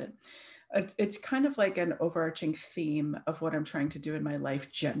resolved it? It's kind of like an overarching theme of what I'm trying to do in my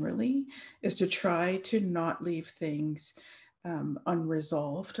life generally, is to try to not leave things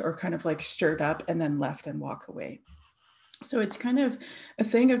unresolved or kind of like stirred up and then left and walk away. So it's kind of a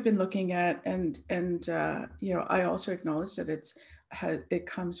thing I've been looking at, and you know, I also acknowledge that it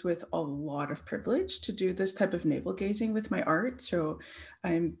comes with a lot of privilege to do this type of navel gazing with my art. So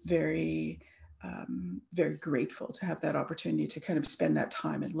I'm very grateful to have that opportunity to kind of spend that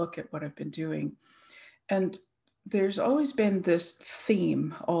time and look at what I've been doing. And there's always been this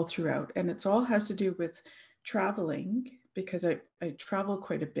theme all throughout, and it's all has to do with traveling, because I travel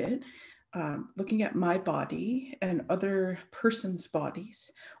quite a bit, looking at my body and other person's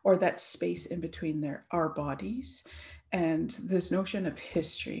bodies, or that space in between our bodies, and this notion of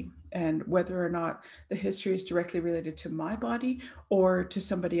history, and whether or not the history is directly related to my body or to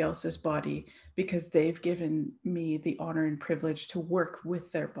somebody else's body, because they've given me the honor and privilege to work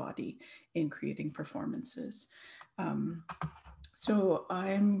with their body in creating performances. So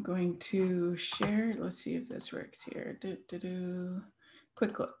I'm going to share, let's see if this works here.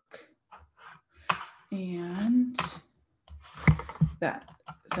 Quick look. And is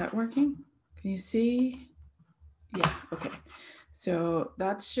that working? Can you see? Yeah, okay. So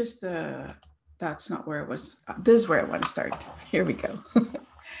that's just that's not where it was. This is where I want to start. Here we go.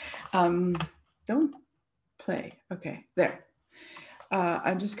 Don't play. Okay, there.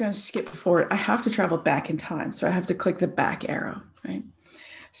 I'm just going to skip forward. I have to travel back in time, so I have to click the back arrow, right?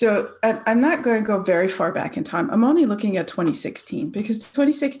 So I'm not going to go very far back in time. I'm only looking at 2016, because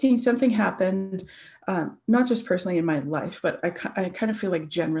 2016, something happened, not just personally in my life, but I kind of feel like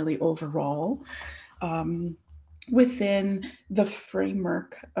generally overall, within the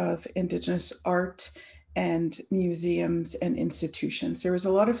framework of Indigenous art and museums and institutions. There was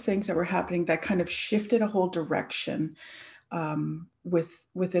a lot of things that were happening that kind of shifted a whole direction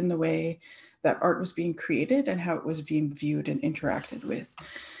within the way that art was being created and how it was being viewed and interacted with.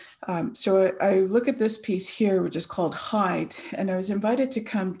 So I look at this piece here, which is called Hide, and I was invited to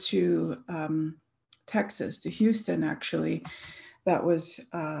come to Texas, to Houston, actually. That was,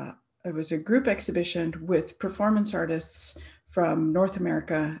 it was a group exhibition with performance artists from North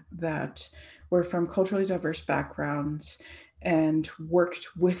America that were from culturally diverse backgrounds and worked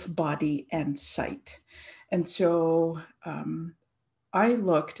with body and sight. And so I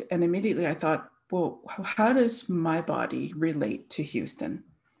looked, and immediately I thought, well, how does my body relate to Houston?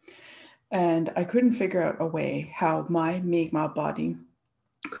 And I couldn't figure out a way how my Mi'kmaq body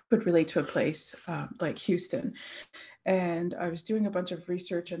could relate to a place like Houston. And I was doing a bunch of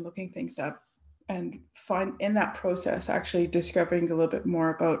research and looking things up, and in that process, actually discovering a little bit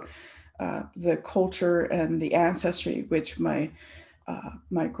more about the culture and the ancestry, which my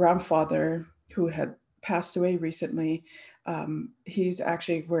grandfather, who had passed away recently, he's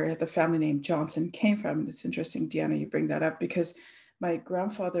actually where the family name Johnson came from. And it's interesting, Deanna, you bring that up, because my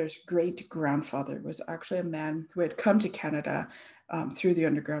grandfather's great-grandfather was actually a man who had come to Canada through the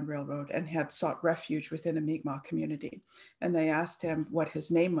Underground Railroad and had sought refuge within a Mi'kmaq community. And they asked him what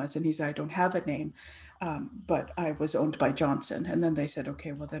his name was, and he said, I don't have a name, but I was owned by Johnson. And then they said,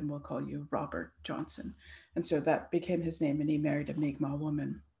 okay, well then we'll call you Robert Johnson. And so that became his name, and he married a Mi'kmaq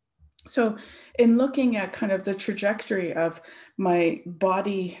woman. So in looking at kind of the trajectory of my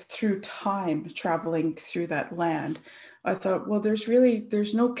body through time, traveling through that land, I thought, well,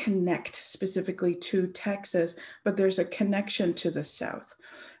 there's no connect specifically to Texas, but there's a connection to the South.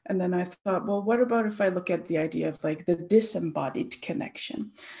 And then I thought, well, what about if I look at the idea of like the disembodied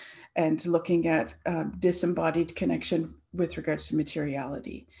connection, and looking at disembodied connection with regards to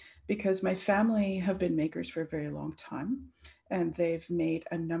materiality? Because my family have been makers for a very long time, and they've made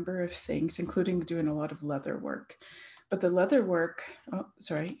a number of things, including doing a lot of leather work. But the leather work,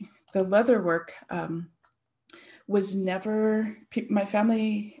 was never, my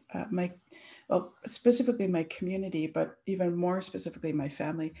family, specifically my community, but even more specifically my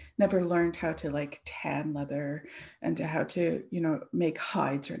family, never learned how to like tan leather and to how to, make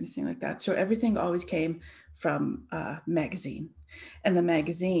hides or anything like that. So everything always came from a magazine. And the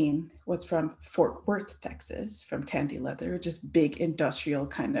magazine was from Fort Worth, Texas, from Tandy Leather, just big industrial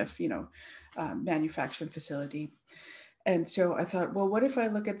kind of, manufacturing facility. And so I thought, well, what if I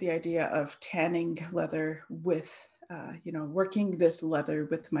look at the idea of tanning leather with, working this leather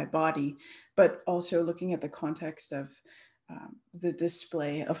with my body, but also looking at the context of the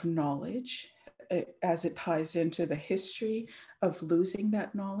display of knowledge as it ties into the history of losing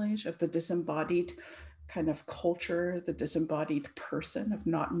that knowledge, of the disembodied kind of culture, the disembodied person, of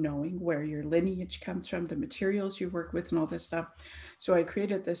not knowing where your lineage comes from, the materials you work with, and all this stuff. So I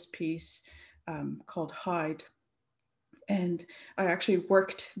created this piece called Hide. And I actually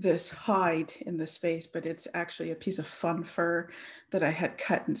worked this hide in the space, but it's actually a piece of fun fur that I had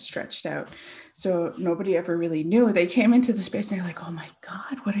cut and stretched out. So nobody ever really knew. They came into the space and they're like, oh my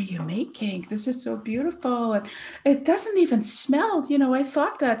God, what are you making? This is so beautiful. And it doesn't even smell. I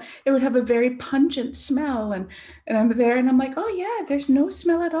thought that it would have a very pungent smell. And I'm there and I'm like, oh yeah, there's no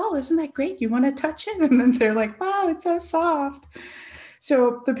smell at all. Isn't that great? You want to touch it? And then they're like, wow, it's so soft.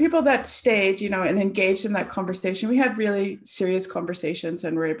 So the people that stayed, and engaged in that conversation, we had really serious conversations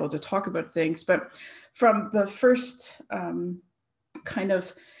and were able to talk about things. But from the first kind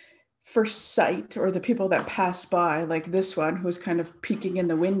of first sight, or the people that passed by, like this one who was kind of peeking in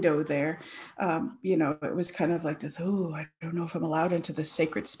the window there, it was kind of like this, oh, I don't know if I'm allowed into this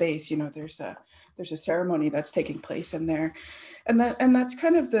sacred space. There's a ceremony that's taking place in there. And that's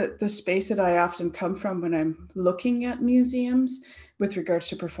kind of the space that I often come from when I'm looking at museums with regards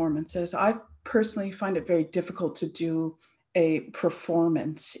to performances. I personally find it very difficult to do a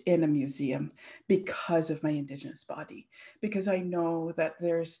performance in a museum because of my Indigenous body, because I know that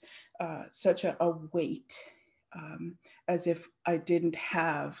there's such a weight, as if I didn't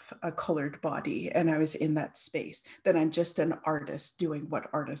have a colored body and I was in that space, that I'm just an artist doing what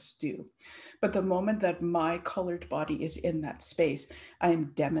artists do. But the moment that my colored body is in that space, I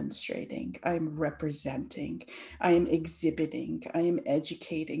am demonstrating, I am representing, I am exhibiting, I am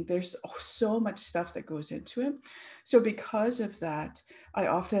educating. There's so much stuff that goes into it. So because of that, I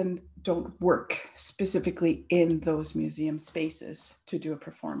often don't work specifically in those museum spaces to do a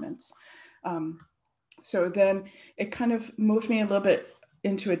performance. So then it kind of moved me a little bit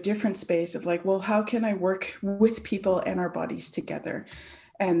into a different space of like, well, how can I work with people and our bodies together?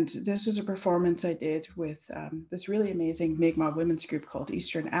 And this was a performance I did with this really amazing Mi'kmaq women's group called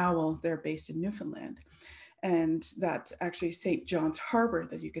Eastern Owl. They're based in Newfoundland. And that's actually St. John's Harbor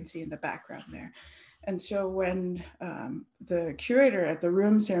that you can see in the background there. And so when the curator at the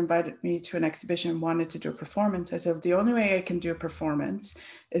rooms there invited me to an exhibition and wanted to do a performance, I said, the only way I can do a performance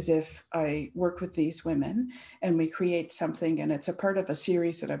is if I work with these women and we create something. And it's a part of a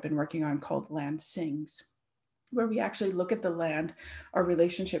series that I've been working on called Land Sings, where we actually look at the land, our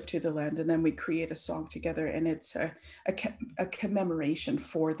relationship to the land, and then we create a song together. And it's a commemoration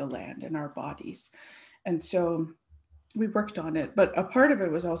for the land and our bodies. And so we worked on it, but a part of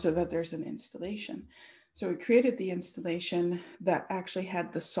it was also that there's an installation. So we created the installation that actually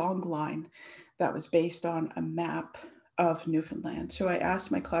had the song line that was based on a map of Newfoundland. So I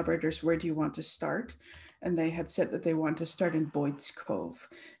asked my collaborators, where do you want to start? And they had said that they want to start in Boyd's Cove,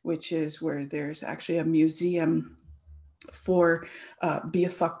 which is where there's actually a museum for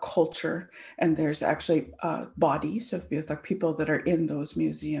Beothuk culture, and there's actually bodies of Beothuk people that are in those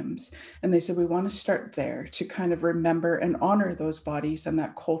museums. And they said, we want to start there to kind of remember and honor those bodies and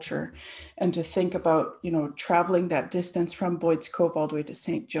that culture, and to think about, traveling that distance from Boyd's Cove all the way to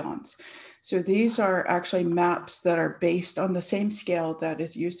St. John's. So these are actually maps that are based on the same scale that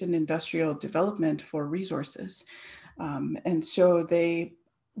is used in industrial development for resources. And so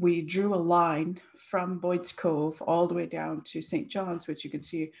we drew a line from Boyd's Cove all the way down to St. John's, which you can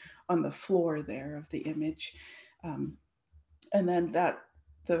see on the floor there of the image. And then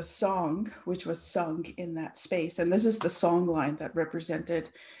the song, which was sung in that space, and this is the song line that represented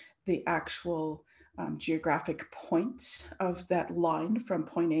the actual geographic point of that line from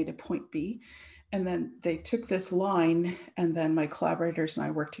point A to point B. And then they took this line, and then my collaborators and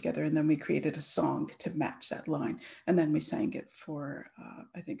I worked together, and then we created a song to match that line. And then we sang it for,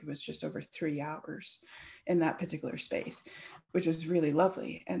 I think it was just over 3 hours in that particular space, which was really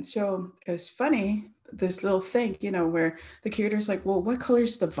lovely. And so it was funny, this little thing, where the curator's like, well, what color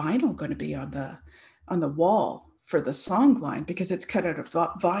is the vinyl going to be on the wall for the song line, because it's cut out of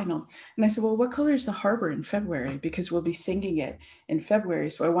vinyl? And I said, well, what color is the harbor in February? Because we'll be singing it in February.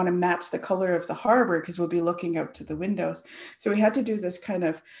 So I want to match the color of the harbor because we'll be looking out to the windows. So we had to do this kind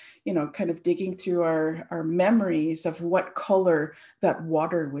of digging through our memories of what color that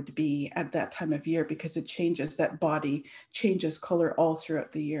water would be at that time of year, because it changes, that body changes color all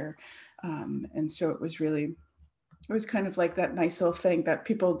throughout the year. And so it was kind of like that nice little thing that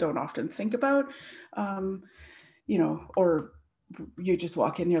people don't often think about, or you just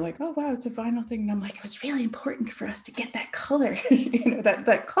walk in, you're like, oh, wow, it's a vinyl thing. And I'm like, it was really important for us to get that color,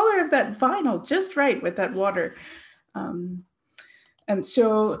 that color of that vinyl just right with that water. And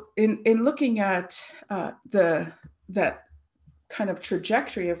so in looking at that kind of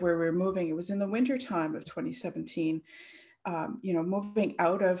trajectory of where we're moving, it was in the winter time of 2017, moving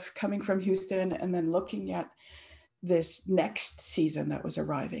out of coming from Houston and then looking at this next season that was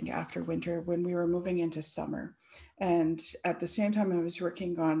arriving after winter when we were moving into summer. And at the same time, I was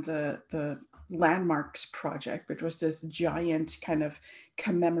working on the Landmarks project, which was this giant kind of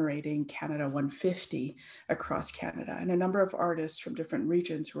commemorating Canada 150 across Canada. And a number of artists from different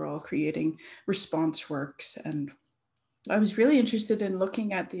regions were all creating response works. And I was really interested in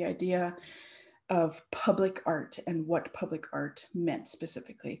looking at the idea of public art and what public art meant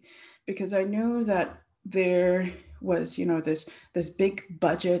specifically, because I knew that there was, this big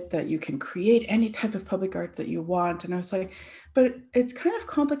budget that you can create any type of public art that you want. And I was like, but it's kind of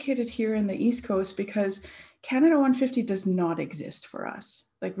complicated here in the East Coast because Canada 150 does not exist for us.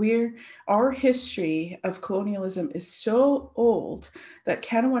 Like our history of colonialism is so old that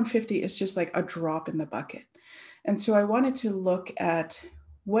Canada 150 is just like a drop in the bucket. And so I wanted to look at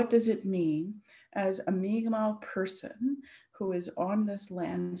what does it mean as a Mi'kmaq person who is on this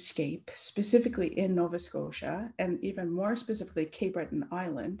landscape, specifically in Nova Scotia, and even more specifically Cape Breton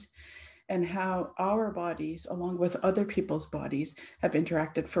Island, and how our bodies, along with other people's bodies, have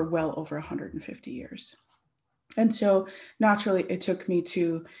interacted for well over 150 years. And so naturally, it took me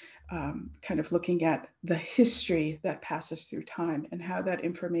to kind of looking at the history that passes through time and how that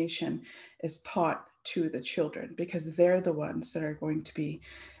information is taught to the children, because they're the ones that are going to be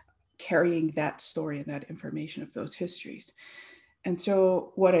carrying that story and that information of those histories. And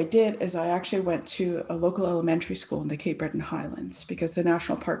so what I did is I actually went to a local elementary school in the Cape Breton Highlands, because the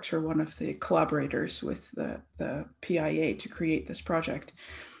national parks were one of the collaborators with the PIA to create this project.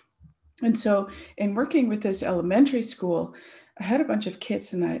 And so in working with this elementary school, I had a bunch of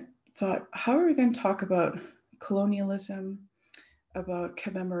kids and I thought, how are we going to talk about colonialism, about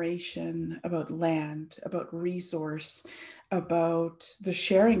commemoration, about land, about resource, about the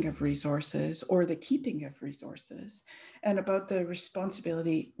sharing of resources or the keeping of resources, and about the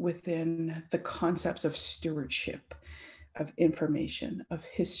responsibility within the concepts of stewardship, of information, of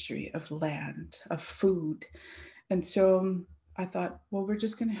history, of land, of food. And so I thought, well, we're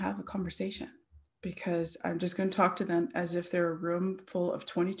just going to have a conversation, because I'm just going to talk to them as if they're a room full of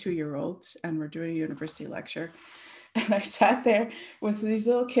 22-year-olds and we're doing a university lecture. And I sat there with these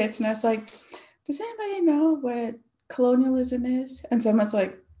little kids and I was like, does anybody know what colonialism is? And someone's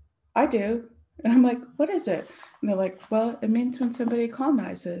like, I do. And I'm like, what is it? And they're like, well, it means when somebody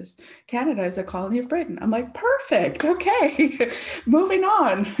colonizes. Canada is a colony of Britain. I'm like, perfect. Okay, moving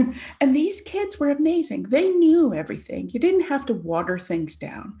on. And these kids were amazing. They knew everything. You didn't have to water things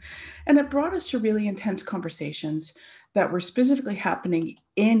down. And it brought us to really intense conversations that were specifically happening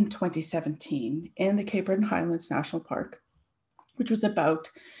in 2017 in the Cape Breton Highlands National Park, which was about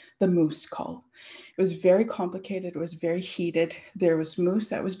the moose call. It was very complicated. It was very heated. There was moose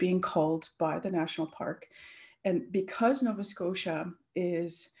that was being called by the national park. And because Nova Scotia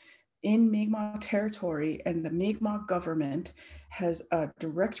is in Mi'kmaq territory and the Mi'kmaq government has a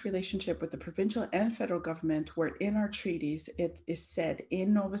direct relationship with the provincial and federal government, where in our treaties, it is said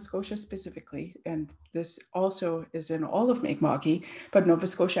in Nova Scotia specifically, and this also is in all of Mi'kmaq, but Nova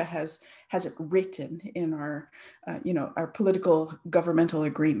Scotia has it written in our, our political governmental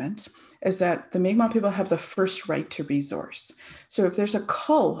agreement, is that the Mi'kmaq people have the first right to resource. So if there's a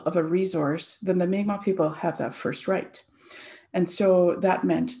cull of a resource, then the Mi'kmaq people have that first right. And so that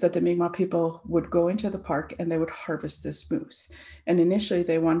meant that the Mi'kmaq people would go into the park and they would harvest this moose. And initially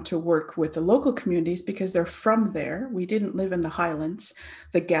they wanted to work with the local communities because they're from there. We didn't live in the Highlands.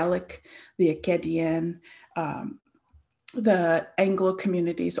 The Gaelic, the Acadian, the Anglo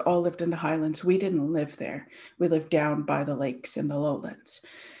communities all lived in the Highlands. We didn't live there. We lived down by the lakes in the lowlands.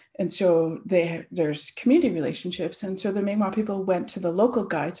 And so there's community relationships. And so the Mi'kmaq people went to the local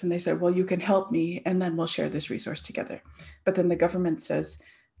guides and they said, well, you can help me and then we'll share this resource together. But then the government says,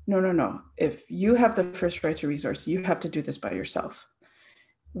 no. If you have the first right to resource, you have to do this by yourself,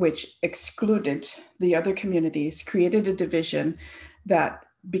 which excluded the other communities, created a division that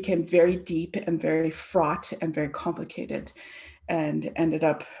became very deep and very fraught and very complicated, and ended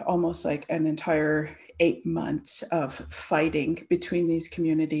up almost like an entire 8 months of fighting between these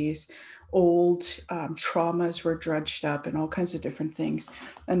communities. Old traumas were dredged up and all kinds of different things.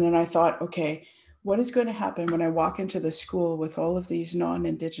 And then I thought, okay, what is going to happen when I walk into the school with all of these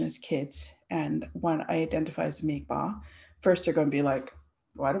non-Indigenous kids and one I identify as Mi'kmaq? First, they're going to be like,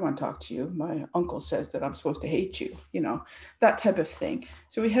 well, I don't want to talk to you. My uncle says that I'm supposed to hate you, that type of thing.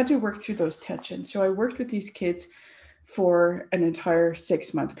 So we had to work through those tensions. So I worked with these kids for an entire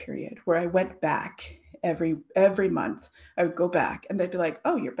 6-month period where I went back every month. I would go back and they'd be like,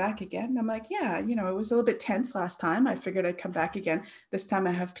 oh, you're back again? And I'm like, yeah, it was a little bit tense last time. I figured I'd come back again. This time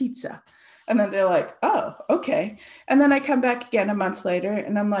I have pizza. And then they're like, oh, okay. And then I come back again a month later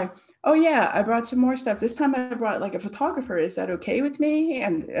and I'm like, oh yeah, I brought some more stuff. This time I brought like a photographer. Is that okay with me?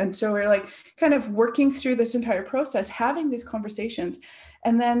 And so we're like kind of working through this entire process, having these conversations.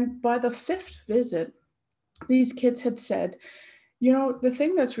 And then by the 5th visit, these kids had said, the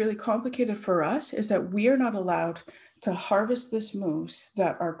thing that's really complicated for us is that we are not allowed to harvest this moose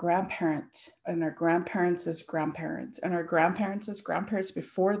that our grandparents and our grandparents' grandparents and our grandparents' grandparents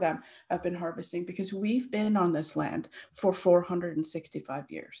before them have been harvesting, because we've been on this land for 465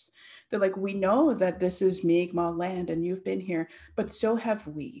 years. They're like, we know that this is Mi'kmaq land and you've been here, but so have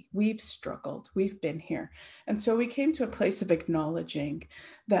we. We've struggled. We've been here. And so we came to a place of acknowledging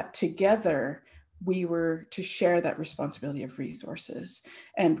that together we were to share that responsibility of resources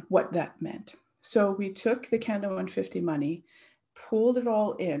and what that meant. So we took the Canada 150 money, pulled it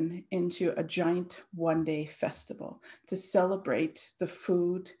all into a giant one-day festival to celebrate the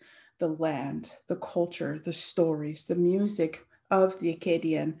food, the land, the culture, the stories, the music of the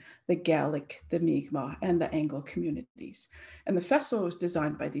Acadian, the Gaelic, the Mi'kmaq, and the Anglo communities. And the festival was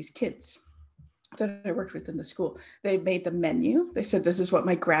designed by these kids that I worked with in the school. They made the menu. They said, this is what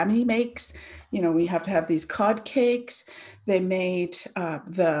my Grammy makes. We have to have these cod cakes. They made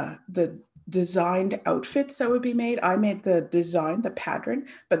the designed outfits that would be made. I made the design, the pattern,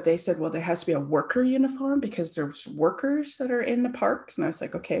 but they said, well, there has to be a worker uniform because there's workers that are in the parks. And I was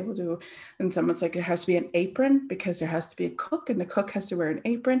like, okay, we'll do. And someone's like, it has to be an apron because there has to be a cook and the cook has to wear an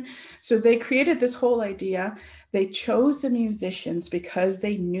apron. So they created this whole idea. They chose the musicians because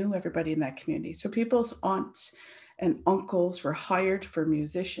they knew everybody in that community. So people's aunts and uncles were hired for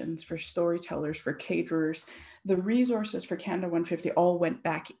musicians, for storytellers, for caterers. The resources for Canada 150 all went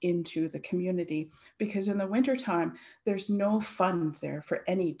back into the community because in the wintertime, there's no funds there for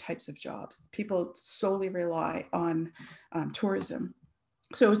any types of jobs. People solely rely on tourism.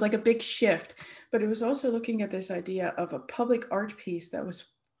 So it was like a big shift, but it was also looking at this idea of a public art piece that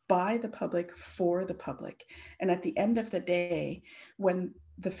was by the public for the public. And at the end of the day, when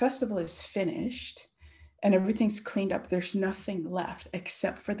the festival is finished, and everything's cleaned up, there's nothing left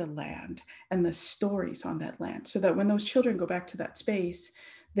except for the land and the stories on that land, so that when those children go back to that space,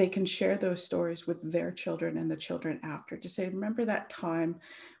 they can share those stories with their children and the children after to say, remember that time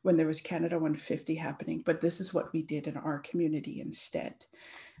when there was Canada 150 happening, but this is what we did in our community instead.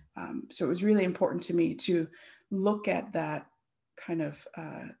 So it was really important to me to look at that kind of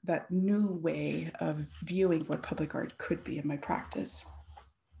that new way of viewing what public art could be in my practice.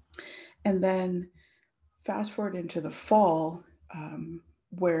 And then fast forward into the fall,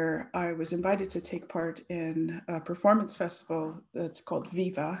 where I was invited to take part in a performance festival that's called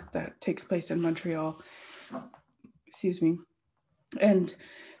Viva that takes place in Montreal. Excuse me. And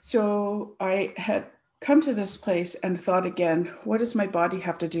so I had come to this place and thought again, what does my body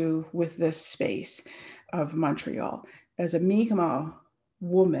have to do with this space of Montreal? As a Mi'kmaq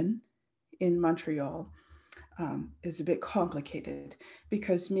woman in Montreal, is a bit complicated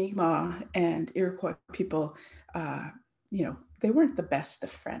because Mi'kmaq and Iroquois people, they weren't the best of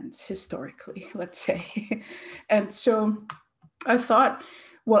friends historically, let's say. And so I thought,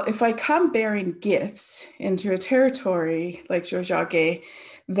 well, if I come bearing gifts into a territory like Tiohtià:ke,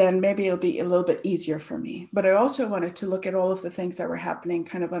 then maybe it'll be a little bit easier for me. But I also wanted to look at all of the things that were happening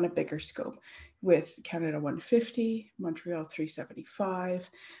kind of on a bigger scope with Canada 150, Montreal 375,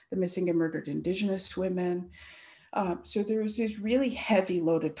 the missing and murdered Indigenous women. So there was these really heavy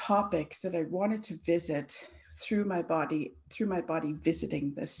loaded topics that I wanted to visit through my body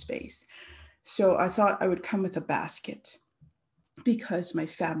visiting this space. So I thought I would come with a basket because my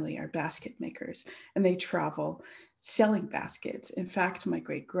family are basket makers and they travel selling baskets. In fact, my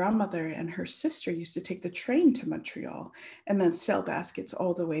great grandmother and her sister used to take the train to Montreal and then sell baskets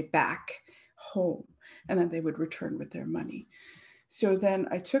all the way back home. And then they would return with their money. So then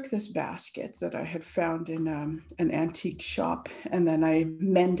I took this basket that I had found in an antique shop, and then I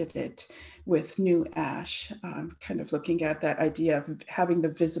mended it with new ash, kind of looking at that idea of having the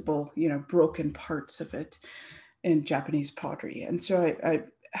visible, broken parts of it in Japanese pottery. And so I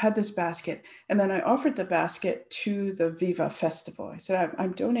had this basket, and then I offered the basket to the Viva Festival. I said,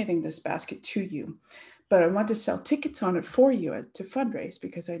 I'm donating this basket to you, but I want to sell tickets on it for you to fundraise,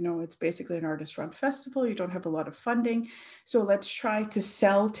 because I know it's basically an artist-run festival. You don't have a lot of funding. So let's try to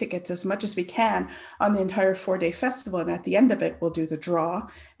sell tickets as much as we can on the entire 4-day festival. And at the end of it, we'll do the draw.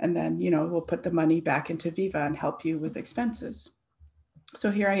 And then, we'll put the money back into Viva and help you with expenses. So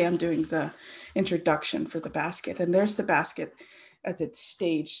here I am doing the introduction for the basket. And there's the basket as it's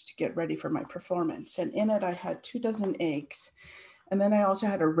staged to get ready for my performance. And in it, I had 24 eggs. And then I also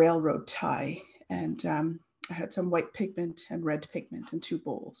had a railroad tie. And I had some white pigment and red pigment in 2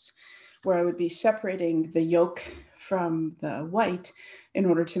 bowls, where I would be separating the yolk from the white in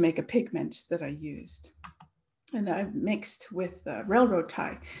order to make a pigment that I used. And I mixed with the railroad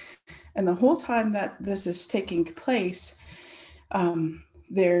tie. And the whole time that this is taking place,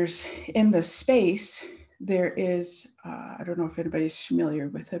 there's in the space, there is, I don't know if anybody's familiar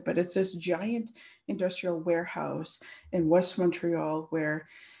with it, but it's this giant industrial warehouse in West Montreal where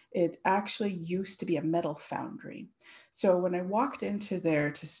it actually used to be a metal foundry. So when I walked into there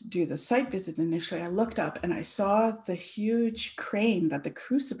to do the site visit initially, I looked up and I saw the huge crane that the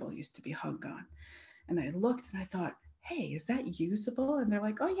crucible used to be hung on. And I looked and I thought, hey, is that usable? And they're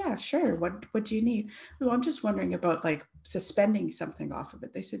like, oh yeah, sure. What do you need? Well, I'm just wondering about like suspending something off of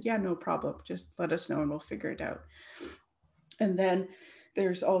it. They said, yeah, no problem. Just let us know and we'll figure it out. And then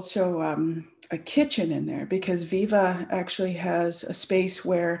there's also a kitchen in there, because Viva actually has a space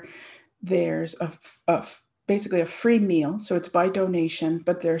where there's basically a free meal. So it's by donation,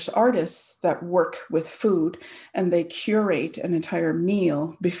 but there's artists that work with food and they curate an entire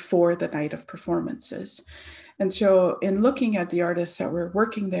meal before the night of performances. And so in looking at the artists that were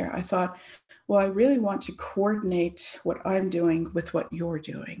working there, I thought, well, I really want to coordinate what I'm doing with what you're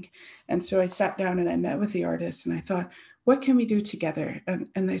doing. And so I sat down and I met with the artists and I thought, what can we do together?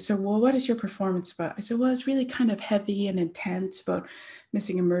 And they said, well, what is your performance about? I said, well, it's really kind of heavy and intense about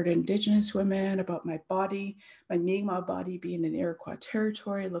missing and murdered Indigenous women, about my body, my Mi'kmaq body being in Iroquois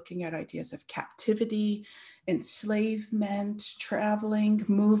territory, looking at ideas of captivity, enslavement, traveling,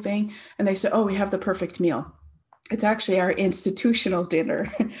 moving. And they said, oh, we have the perfect meal. It's actually our institutional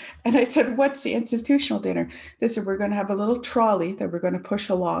dinner. And I said, what's the institutional dinner? They said, we're going to have a little trolley that we're going to push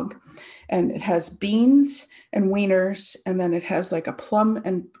along. And it has beans and wieners. And then it has like a plum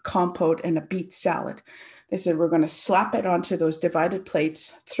and compote and a beet salad. They said, we're going to slap it onto those divided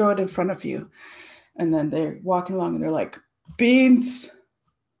plates, throw it in front of you. And then they're walking along and they're like, beans.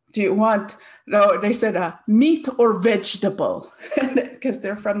 Do you want, no, they said meat or vegetable, because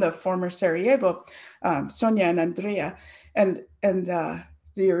they're from the former Sarajevo, Sonia and Andrea. And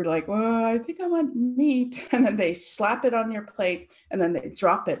you're like, well, I think I want meat. And then they slap it on your plate and then they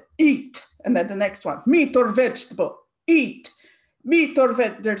drop it, eat. And then the next one, meat or vegetable, eat. Meat or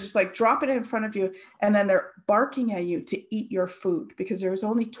vegetable. They're just like, drop it in front of you. And then they're barking at you to eat your food, because there was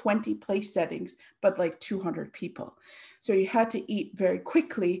only 20 place settings, but like 200 people. So you had to eat very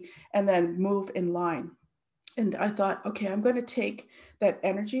quickly and then move in line. And I thought, okay, I'm going to take that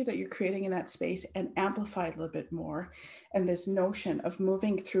energy that you're creating in that space and amplify it a little bit more. And this notion of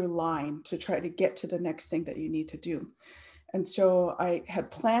moving through line to try to get to the next thing that you need to do. And so I had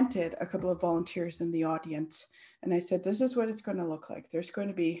planted a couple of volunteers in the audience. And I said, this is what it's going to look like. There's going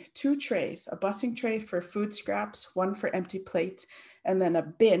to be 2 trays, a busing tray for food scraps, 1 for empty plates, and then a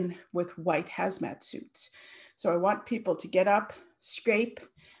bin with white hazmat suits. So I want people to get up, scrape,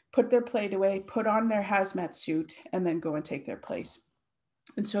 put their plate away, put on their hazmat suit, and then go and take their place.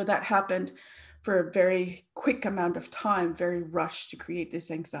 And so that happened for a very quick amount of time, very rushed to create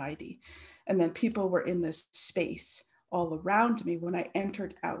this anxiety. And then people were in this space all around me when I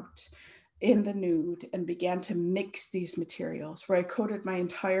entered out in the nude and began to mix these materials, where I coated my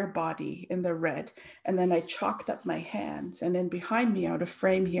entire body in the red, and then I chalked up my hands. And then behind me, out of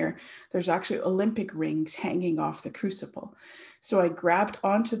frame here, there's actually Olympic rings hanging off the crucible. So I grabbed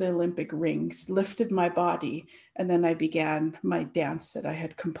onto the Olympic rings, lifted my body, and then I began my dance that I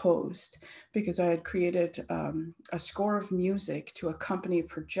had composed, because I had created a score of music to accompany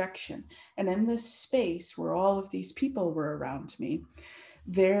projection. And in this space where all of these people were around me,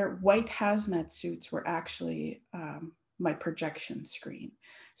 their white hazmat suits were actually my projection screen.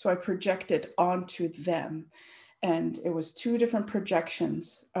 So I projected onto them, and it was 2 different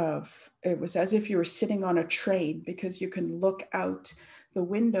projections it was as if you were sitting on a train, because you can look out the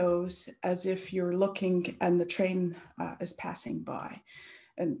windows as if you're looking and the train is passing by.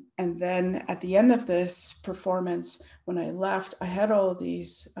 And then at the end of this performance, when I left, I had all of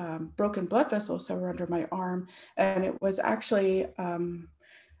these broken blood vessels that were under my arm. And it was actually,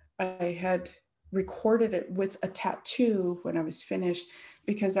 I had recorded it with a tattoo when I was finished,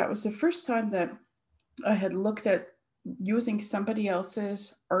 because that was the first time that I had looked at using somebody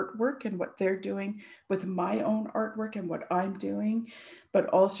else's artwork and what they're doing with my own artwork and what I'm doing, but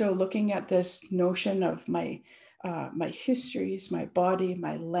also looking at this notion of my histories, my body,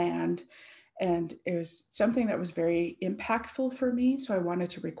 my land. And it was something that was very impactful for me. So I wanted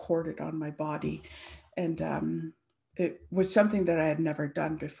to record it on my body. And it was something that I had never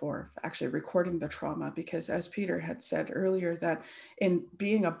done before, actually recording the trauma, because as Peter had said earlier, that in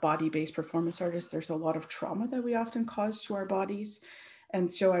being a body-based performance artist, there's a lot of trauma that we often cause to our bodies. And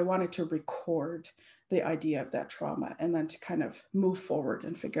so I wanted to record the idea of that trauma and then to kind of move forward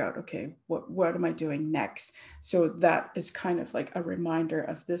and figure out, okay, what am I doing next? So that is kind of like a reminder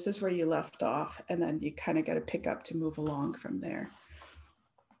of this is where you left off, and then you kind of got to pick up to move along from there.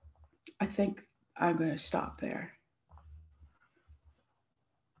 I think I'm going to stop there.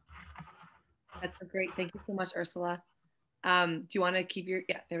 That's great. Thank you so much, Ursula. Do you want to keep your,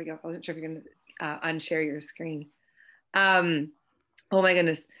 yeah, there we go. I wasn't sure if you're going to unshare your screen. Oh my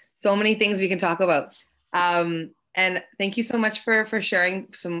goodness. So many things we can talk about. And thank you so much for sharing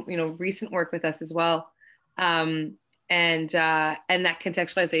some, recent work with us as well. And that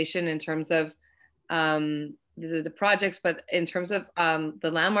contextualization in terms of the projects, but in terms of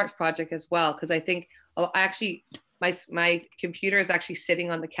the Landmarks project as well. Because I think my computer is actually sitting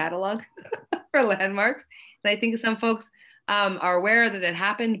on the catalog for Landmarks. And I think some folks are aware that it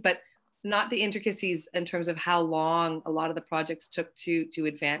happened, but not the intricacies in terms of how long a lot of the projects took to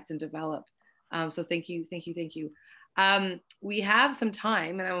advance and develop. So thank you. We have some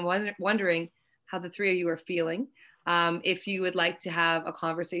time, and I'm wondering how the three of you are feeling. If you would like to have a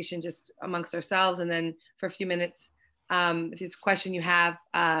conversation just amongst ourselves, and then for a few minutes, if there's a question you have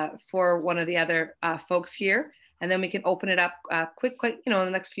for one of the other folks here, and then we can open it up quick, in the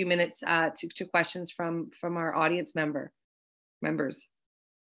next few minutes to questions from our audience members.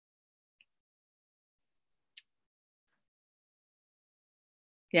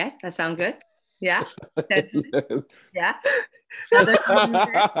 Yes, that sounds good. Yeah. Yeah.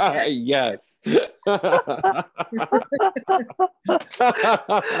 Yes. Oh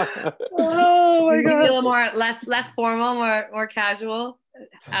my God. Maybe a little less formal, more casual.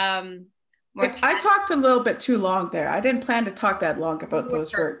 I talked a little bit too long there. I didn't plan to talk that long about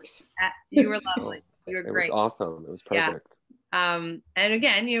those works. You were lovely. You were great. It was awesome. It was perfect. Yeah. And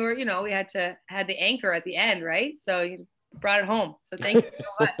again, you were, we had the anchor at the end, right? So you brought it home. So thank you so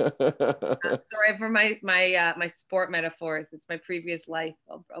much. Sorry for my sport metaphors. It's my previous life.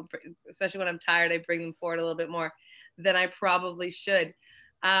 Especially when I'm tired, I bring them forward a little bit more than I probably should.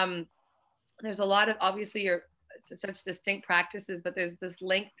 There's a lot of, obviously, such distinct practices, but there's this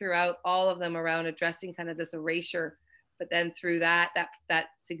link throughout all of them around addressing kind of this erasure, but then through that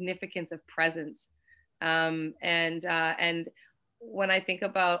significance of presence. And when I think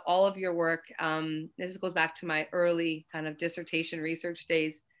about all of your work, this goes back to my early kind of dissertation research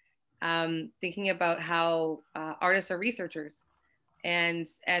days, thinking about how artists are researchers and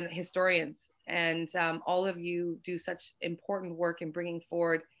historians, and all of you do such important work in bringing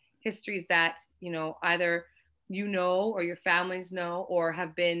forward histories that, either or your families know, or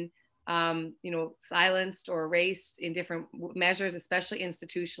have been, silenced or erased in different measures, especially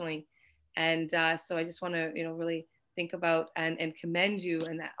institutionally. And so I just want to, really think about and commend you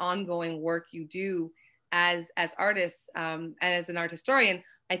and that ongoing work you do as artists, and as an art historian.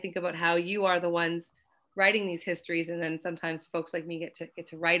 I think about how you are the ones writing these histories, and then sometimes folks like me get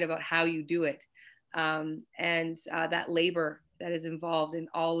to write about how you do it, and that labor that is involved in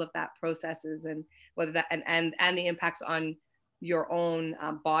all of that processes, and whether that and the impacts on your own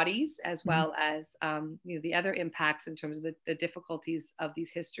bodies, as well as the other impacts in terms of the difficulties of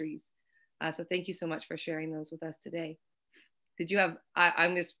these histories. So thank you so much for sharing those with us today. Did you have,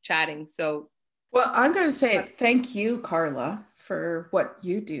 I'm just chatting, so. Well, I'm going to say thank you, Carla, for what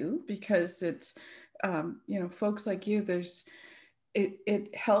you do, because it's, folks like you,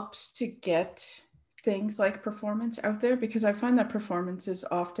 it helps to get things like performance out there, because I find that performance is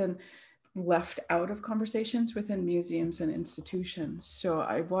often left out of conversations within museums and institutions. So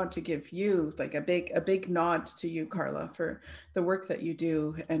I want to give you like a big nod to you, Carla, for the work that you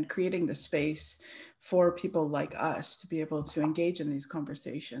do and creating the space for people like us to be able to engage in these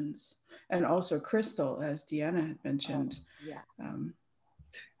conversations. And also Crystal, as Deanna had mentioned.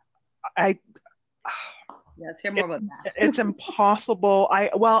 Let's hear more about that. It's impossible.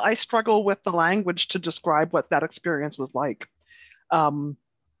 I struggle with the language to describe what that experience was like.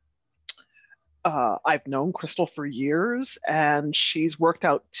 I've known Crystal for years, and she's worked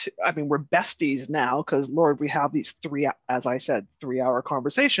out, we're besties now, because Lord, we have these 3 hour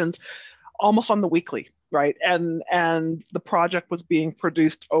conversations almost on the weekly. right? And the project was being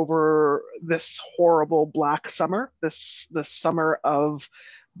produced over this horrible Black summer, this summer of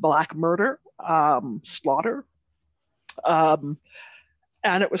Black murder, slaughter, and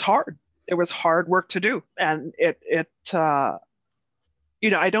it was hard. It was hard work to do, and you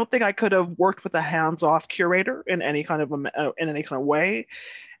know, I don't think I could have worked with a hands-off curator in any kind of way,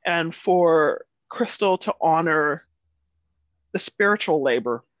 and for Crystal to honor the spiritual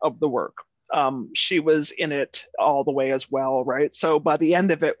labor of the work. She was in it all the way as well, right? So by the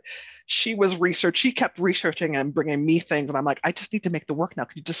end of it, she kept researching and bringing me things, and I'm like, I just need to make the work now.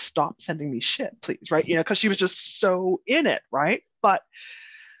 Can you just stop sending me shit, please, right? You know, because she was just so in it, right? But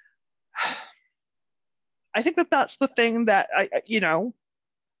I think that that's the thing that you know,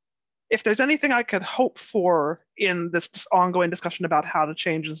 if there's anything I could hope for in this ongoing discussion about how to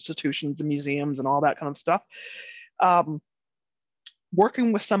change institutions and museums and all that kind of stuff,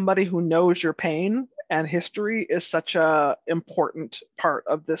 working with somebody who knows your pain and history is such a important part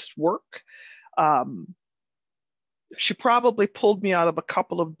of this work. She probably pulled me out of a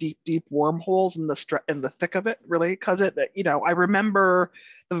couple of deep wormholes in the thick of it, really, because you know, I remember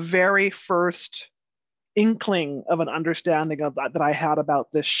the very first inkling of an understanding of that I had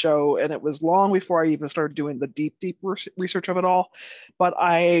about this show, and it was long before I even started doing the deep research of it all. But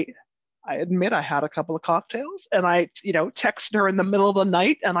I admit I had a couple of cocktails, and I, you know, texted her in the middle of the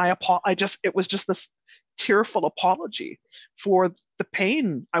night, and it was just this tearful apology for the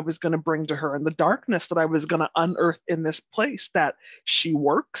pain I was going to bring to her and the darkness that I was going to unearth in this place that she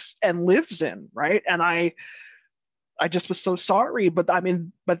works and lives in, right? And I just was so sorry, but I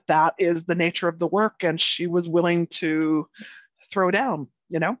mean, but that is the nature of the work, and she was willing to throw down,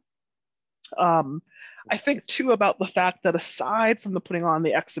 you know? I think too about the fact that aside from the putting on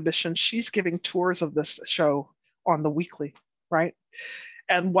the exhibition, she's giving tours of this show on the weekly, right?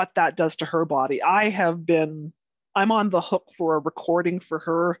 And what that does to her body. I'm on the hook for a recording for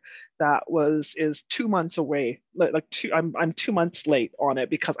her that is 2 months away. I'm 2 months late on it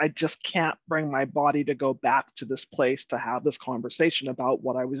because I just can't bring my body to go back to this place to have this conversation about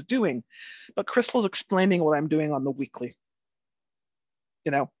what I was doing. But Crystal's explaining what I'm doing on the weekly,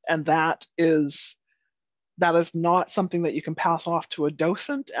 you know, and that is not something that you can pass off to a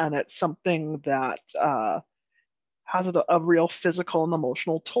docent, and it's something that has a real physical and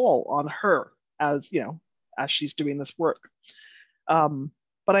emotional toll on her as, you know, as she's doing this work.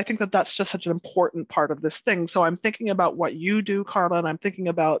 But I think that that's just such an important part of this thing. So I'm thinking about what you do, Carla, and I'm thinking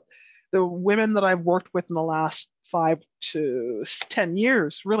about the women that I've worked with in the last 5 to 10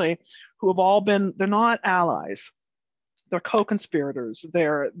 years, really, who have all been, they're not allies. They're co-conspirators.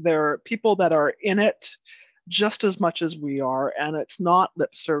 They're people that are in it just as much as we are, and it's not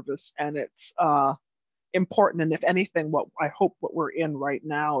lip service, and it's important. And if anything, what I hope what we're in right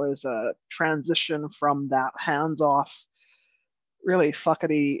now is a transition from that hands-off, really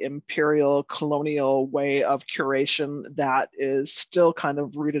fuckety imperial colonial way of curation that is still kind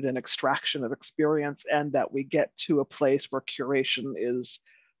of rooted in extraction of experience, and that we get to a place where curation is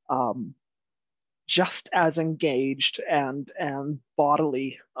just as engaged and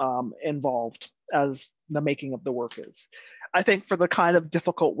bodily involved as the making of the work is. I think for the kind of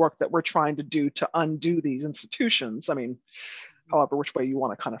difficult work that we're trying to do to undo these institutions, I mean, however which way you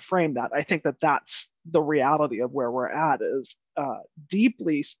want to kind of frame that, I think that that's the reality of where we're at, is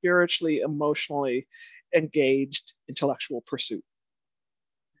deeply spiritually, emotionally engaged intellectual pursuit.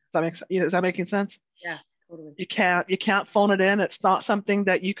 Is that making sense? Yeah. Totally. You can't phone it in. It's not something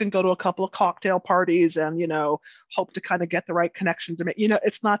that you can go to a couple of cocktail parties and, you know, hope to kind of get the right connection to make. You know,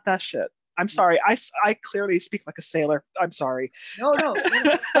 it's not that shit. I'm sorry. I clearly speak like a sailor. I'm sorry. No. Well,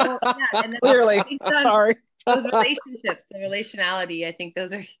 yeah, and Clearly, sorry. Those relationships, the relationality, I think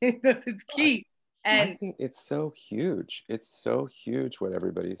those are it's key. And I think it's so huge. It's so huge what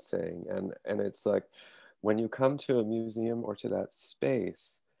everybody's saying, and it's like when you come to a museum or to that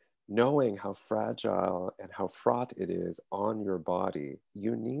space, knowing how fragile and how fraught it is on your body,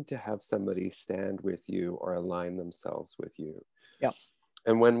 you need to have somebody stand with you or align themselves with you. Yeah.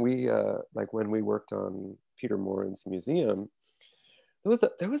 And when we worked on Peter Morin's museum,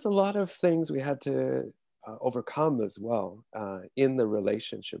 there was a lot of things we had to overcome as well in the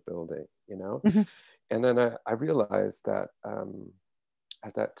relationship building, you know. Mm-hmm. And then I realized that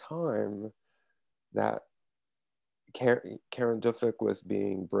at that time that Karen Duffick was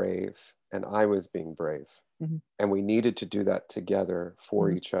being brave and I was being brave. Mm-hmm. And we needed to do that together for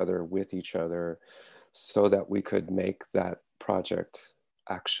mm-hmm. each other, with each other, so that we could make that project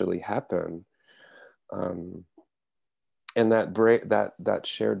actually happen. And that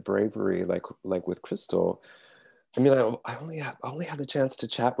shared bravery, like with Crystal, I mean, I only had the chance to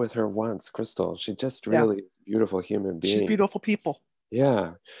chat with her once, Crystal. She just really beautiful human being. She's beautiful people.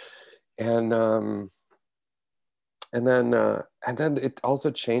 Yeah, and then it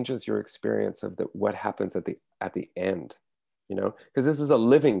also changes your experience of what happens at the end, you know, because this is a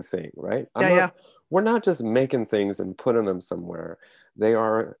living thing, right? We're not just making things and putting them somewhere. They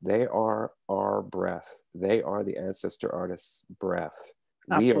are our breath. They are the ancestor artist's breath.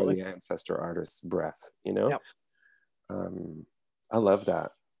 Absolutely. We are the ancestor artist's breath, you know? Yep. I love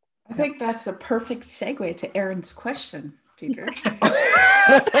that. I think that's a perfect segue to Erin's question, Peter. Without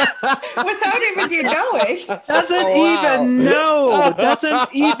even you knowing. Doesn't even know.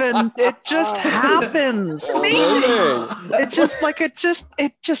 Doesn't even, it just happens. It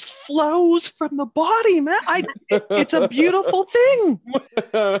just flows from the body, man. It's a beautiful thing.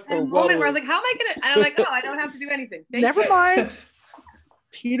 A moment where I was like, how am I gonna, and I'm like, oh, I don't have to do anything. Never mind.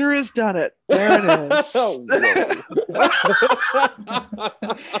 Peter has done it. There it is.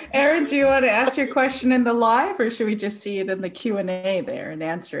 Erin, do you want to ask your question in the live, or should we just see it in the Q&A there and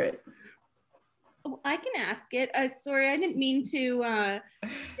answer it? Oh, I can ask it. Sorry, I didn't mean to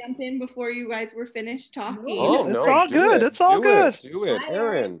jump in before you guys were finished talking. Oh, no, it's all good. It's all good. Do it,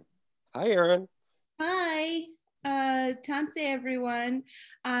 Erin. Hi, Erin. Hi. Taunton, everyone.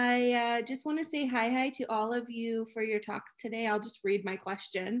 I just want to say hi to all of you for your talks today. I'll just read my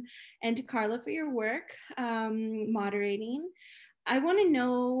question. And to Carla for your work moderating. I want to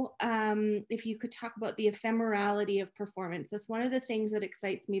know if you could talk about the ephemerality of performance. That's one of the things that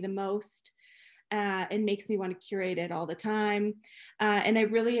excites me the most. And makes me want to curate it all the time. And I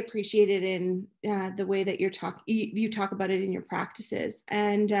really appreciate it in the way that you talk about it in your practices.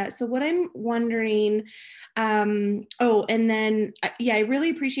 And so what I'm wondering, and then, I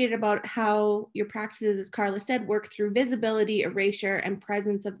really appreciate about how your practices, as Carla said, work through visibility, erasure, and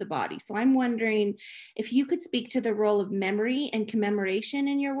presence of the body. So I'm wondering if you could speak to the role of memory and commemoration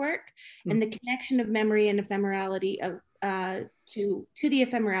in your work, and the connection of memory and ephemerality of to the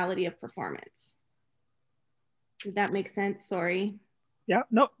ephemerality of performance. Did that make sense? Sorry. Yeah,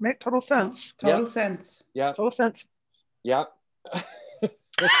 no, make total sense. Total sense. Yeah. Total sense. Yeah.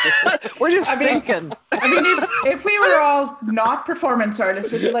 We're just thinking. I mean, if we were all not performance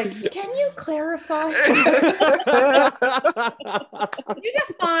artists, we'd be like, can you clarify? You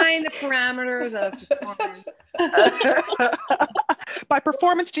define the parameters of performance. By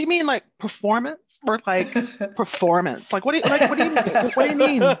performance, do you mean like performance or like performance? Like what do you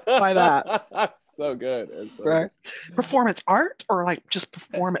mean by that? So good. It's so right. Good. Performance art or like just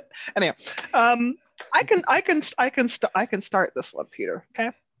performance? Anyway, I can start this one, Peter.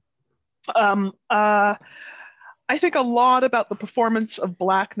 Okay. I think a lot about the performance of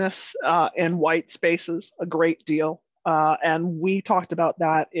Blackness in white spaces, a great deal. And we talked about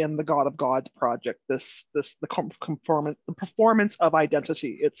that in the God of Gods project, the performance of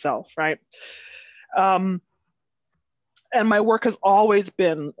identity itself, right? And my work has always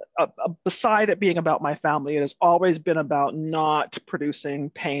been, beside it being about my family, it has always been about not producing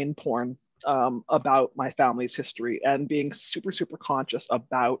pain porn about my family's history, and being super, super conscious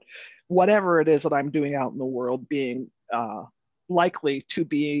about whatever it is that I'm doing out in the world being likely to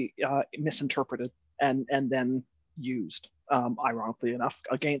be misinterpreted and then used, ironically enough,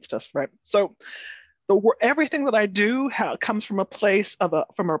 against us, right? So everything that I do comes from a place of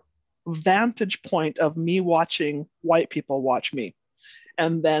from a vantage point of me watching white people watch me,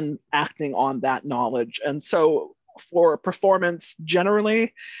 and then acting on that knowledge. And so for performance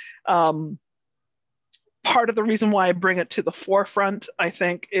generally, part of the reason why I bring it to the forefront, I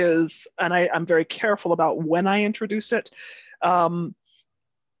think, is, and I'm very careful about when I introduce it.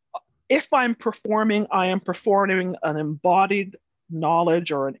 If I'm performing, I am performing an embodied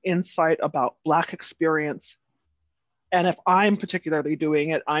knowledge or an insight about Black experience. And if I'm particularly doing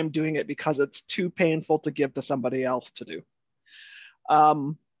it, I'm doing it because it's too painful to give to somebody else to do.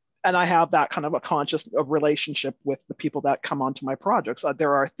 And I have that kind of a conscious relationship with the people that come onto my projects.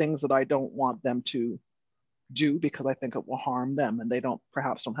 There are things that I don't want them to do because I think it will harm them, and they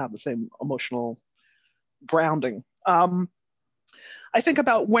perhaps don't have the same emotional grounding. I think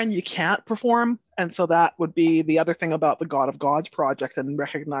about when you can't perform. And so that would be the other thing about the God of Gods project, and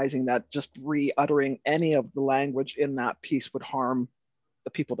recognizing that just re-uttering any of the language in that piece would harm the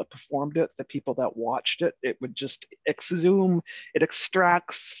people that performed it, the people that watched it. It would just exhume, it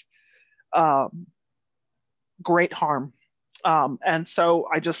extracts great harm. And so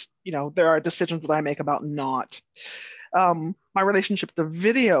I just, there are decisions that I make about not. My relationship to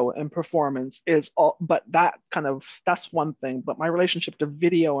video and performance is all, but that's one thing, but my relationship to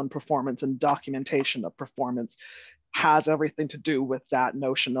video and performance and documentation of performance has everything to do with that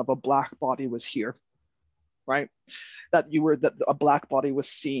notion of a Black body was here. right? That a Black body was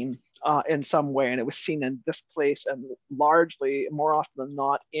seen in some way, and it was seen in this place, and largely, more often than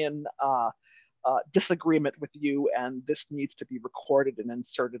not, in disagreement with you, and this needs to be recorded and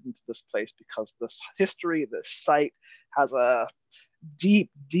inserted into this place because this history, this site has a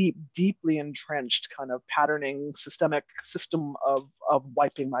deeply entrenched kind of patterning systemic system of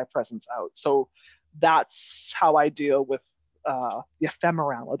wiping my presence out. So that's how I deal with the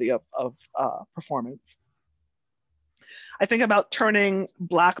ephemerality of performance. I think about turning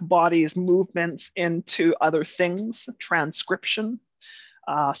Black bodies' movements into other things, transcription.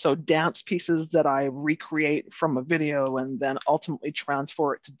 So dance pieces that I recreate from a video and then ultimately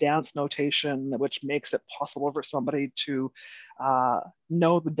transfer it to dance notation, which makes it possible for somebody to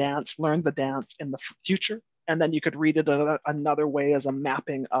know the dance, learn the dance in the future. And then you could read it another way as a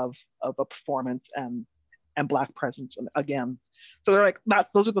mapping of a performance and Black presence. And again, so they're like that.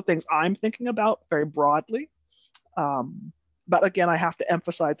 Those are the things I'm thinking about very broadly. But again, I have to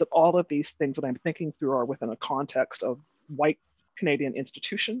emphasize that all of these things that I'm thinking through are within a context of white Canadian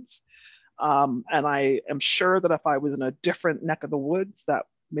institutions. And I am sure that if I was in a different neck of the woods that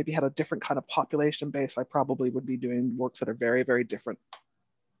maybe had a different kind of population base, I probably would be doing works that are very, very different.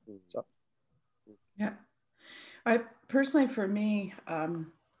 So. Yeah. I personally, for me,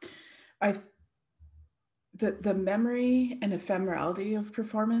 the memory and ephemerality of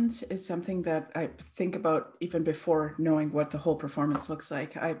performance is something that I think about even before knowing what the whole performance looks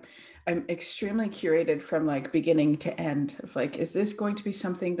like. I'm extremely curated from like beginning to end of like, is this going to be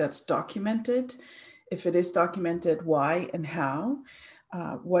something that's documented? If it is documented, why and how?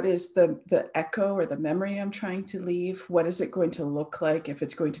 What is the echo or the memory I'm trying to leave? What is it going to look like if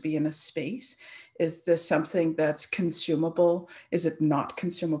it's going to be in a space? Is this something that's consumable? Is it not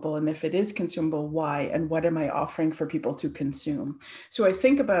consumable? And if it is consumable, why? And what am I offering for people to consume? So I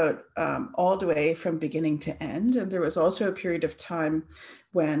think about all the way from beginning to end. And there was also a period of time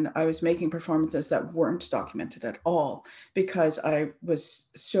when I was making performances that weren't documented at all because I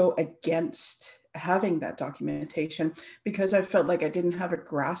was so against having that documentation because I felt like I didn't have a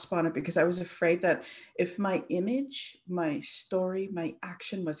grasp on it, because I was afraid that if my image, my story, my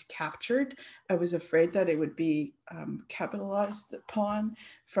action was captured, I was afraid that it would be capitalized upon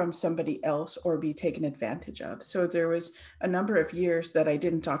from somebody else or be taken advantage of. So there was a number of years that I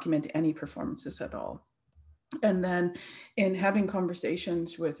didn't document any performances at all. And then in having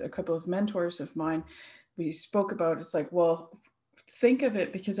conversations with a couple of mentors of mine, we spoke about, it's like, well, think of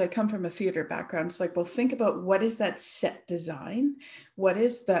it, because I come from a theater background. It's like, well, think about what is that set design? What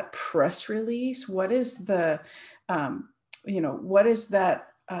is that press release? What is the, what is that,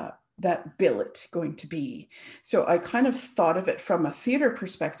 that billet going to be? So I kind of thought of it from a theater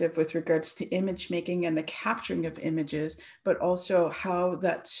perspective with regards to image making and the capturing of images, but also how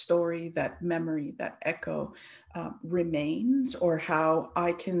that story, that memory, that echo remains, or how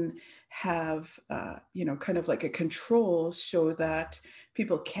I can have, kind of like a control so that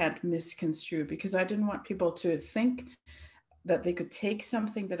people can't misconstrue, because I didn't want people to think that they could take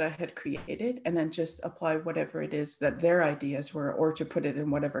something that I had created and then just apply whatever it is that their ideas were, or to put it in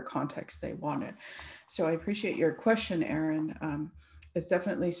whatever context they wanted. So I appreciate your question, Erin. It's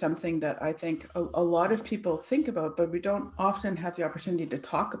definitely something that I think a lot of people think about, but we don't often have the opportunity to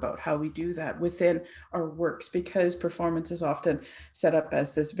talk about how we do that within our works, because performance is often set up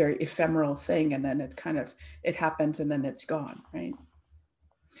as this very ephemeral thing, and then it happens and then it's gone, right?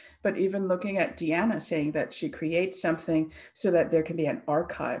 But even looking at Deanna saying that she creates something so that there can be an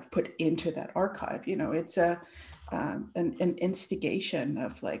archive put into that archive, it's an instigation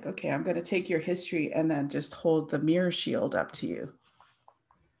of like, okay, I'm going to take your history and then just hold the mirror shield up to you.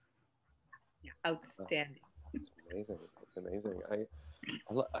 Outstanding. It's amazing. It's amazing.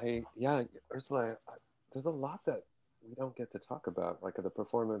 Yeah, Ursula, there's a lot that we don't get to talk about, like the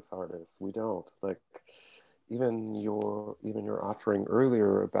performance artists. We don't, like, even your offering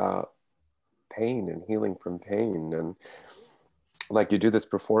earlier about pain and healing from pain, and like you do this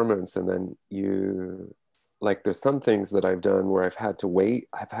performance and then you, like, there's some things that I've done where I've had to wait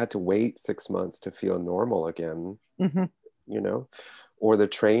 6 months to feel normal again, or the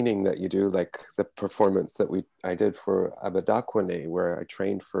training that you do, like the performance that I did for Abadakwane, where I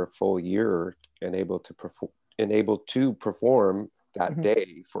trained for a full year and able to perform that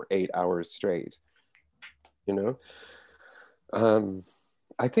day for 8 hours straight.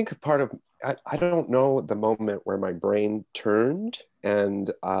 I think I don't know the moment where my brain turned and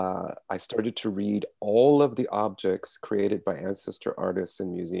I started to read all of the objects created by ancestor artists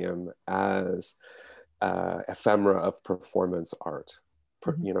in museum as ephemera of performance art,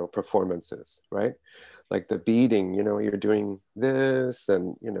 performances, right? Like the beading, you're doing this,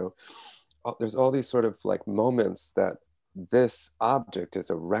 and there's all these sort of like moments that this object is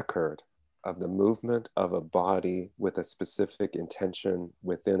a record of the movement of a body with a specific intention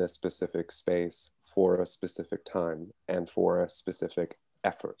within a specific space for a specific time and for a specific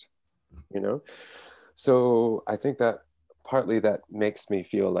effort, you know? So I think that partly that makes me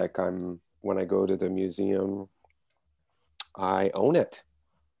feel like when I go to the museum, I own it.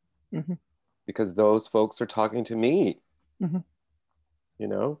 Mm-hmm. Because those folks are talking to me, mm-hmm. you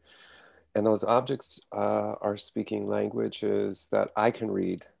know? And those objects are speaking languages that I can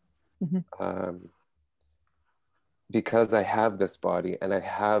read. Mm-hmm. Because I have this body and I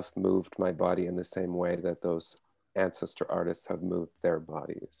have moved my body in the same way that those ancestor artists have moved their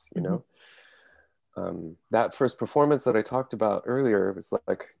bodies, you know? That first performance that I talked about earlier, it was,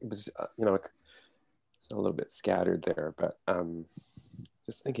 you know, it's a little bit scattered there, but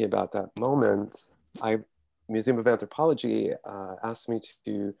just thinking about that moment, Museum of Anthropology asked me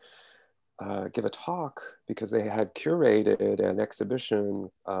to give a talk because they had curated an exhibition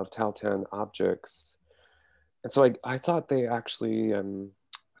of Taunton objects. And so I thought they actually,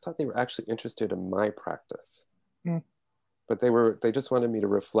 were actually interested in my practice, but they just wanted me to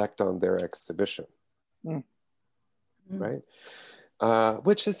reflect on their exhibition, right?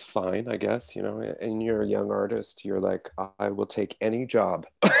 Which is fine, I guess, you know, and you're a young artist, you're like, I will take any job.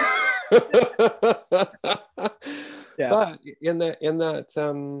 Yeah. But in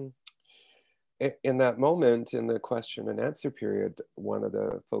that moment, in the question and answer period, one of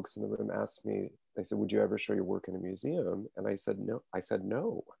the folks in the room asked me, they said, would you ever show your work in a museum? And I said,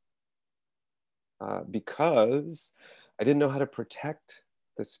 no. Because I didn't know how to protect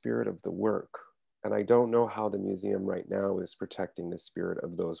the spirit of the work. And I don't know how the museum right now is protecting the spirit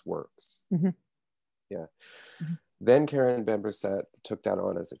of those works. Mm-hmm. Yeah. Mm-hmm. Then Karen Bemberset took that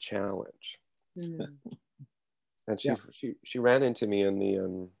on as a challenge. Mm-hmm. And she ran into me in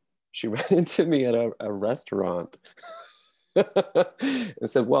the, she ran into me at a restaurant and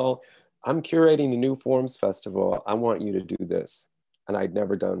said, well, I'm curating the New Forms Festival. I want you to do this. And I'd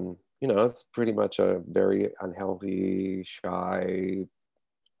never done, you know, it's pretty much a very unhealthy, shy,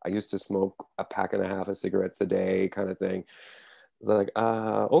 I used to smoke a pack and a half of cigarettes a day kind of thing. It's like,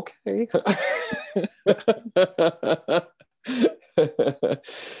 okay.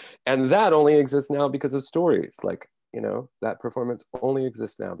 And that only exists now because of stories. Like, you know, that performance only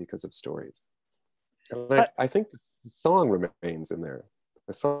exists now because of stories. And I think the song remains in there.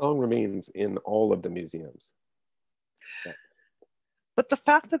 The song remains in all of the museums. Yeah. But the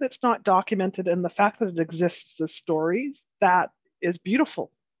fact that it's not documented and the fact that it exists as stories, that is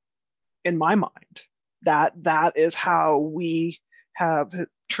beautiful. In my mind, that is how we have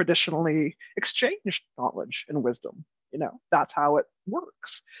traditionally exchanged knowledge and wisdom. You know, that's how it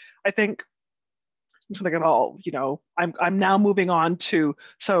works. I think something at all. You know, I'm now moving on to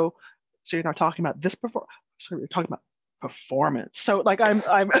so you're not talking about this before. So you're talking about performance. So like I'm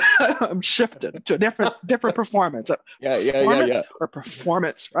I'm shifted to a different performance. Yeah. Or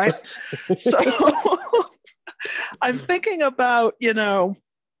performance, right? So I'm thinking about, you know.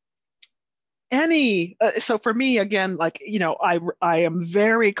 So for me, again, like, you know, I am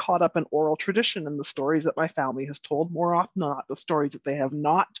very caught up in oral tradition and the stories that my family has told, more often than not the stories that they have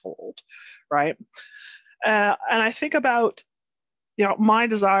not told, right? And I think about, you know, my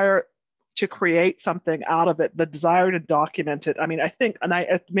desire to create something out of it, the desire to document it. I mean, I think,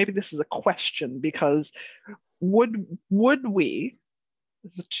 and maybe this is a question, because would we,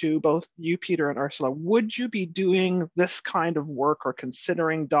 this is to both you, Peter, and Ursula, would you be doing this kind of work or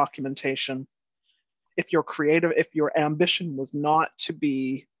considering documentation if you're creative, if your ambition was not to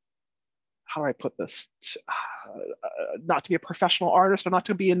be, how do I put this, not to be a professional artist, or not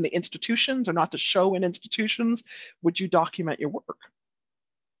to be in the institutions, or not to show in institutions? Would you document your work?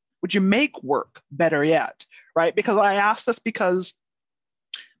 Would you make work, better yet, right? Because I ask this because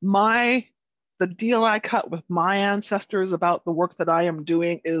the deal I cut with my ancestors about the work that I am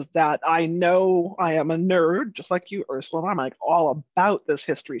doing is that I know I am a nerd, just like you, Ursula, and I'm like all about this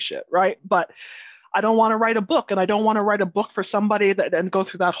history shit, right? But I don't want to write a book, and I don't want to write a book for somebody and go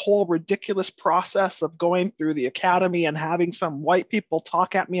through that whole ridiculous process of going through the academy and having some white people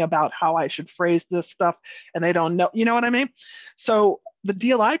talk at me about how I should phrase this stuff, and they don't know, you know what I mean? So the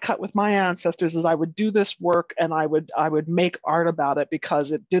deal I cut with my ancestors is I would do this work and I would make art about it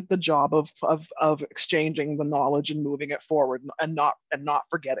because it did the job of exchanging the knowledge and moving it forward and not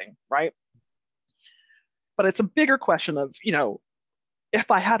forgetting, right? But it's a bigger question of, you know, if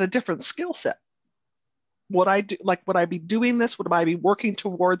I had a different skill set, would I do, like, would I be doing this? Would I be working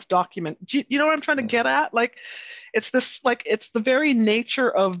towards document? Do you know what I'm trying to get at? Like, it's this, like, it's the very nature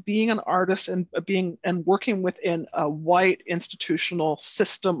of being an artist and being and working within a white institutional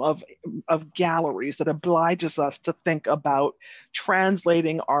system of galleries that obliges us to think about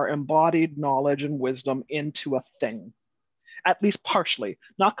translating our embodied knowledge and wisdom into a thing, at least partially,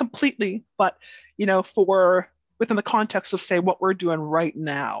 not completely, but, you know, for within the context of, say, what we're doing right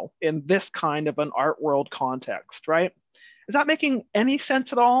now in this kind of an art world context, right? Is that making any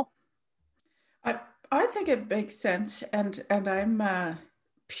sense at all? I think it makes sense, and I'm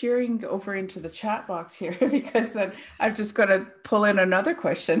peering over into the chat box here because then I'm just going to pull in another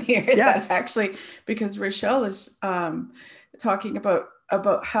question here. Yeah. That actually, because Rochelle is talking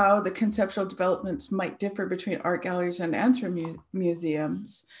about how the conceptual developments might differ between art galleries and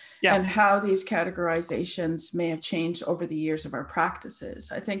museums, Yeah. and how these categorizations may have changed over the years of our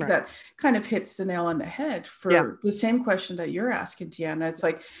practices. I think that kind of hits the nail on the head for the same question that you're asking, Deanna. It's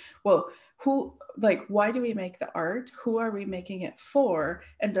like, well, why do we make the art? Who are we making it for?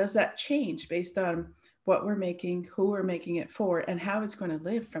 And does that change based on what we're making, who we're making it for, and how it's going to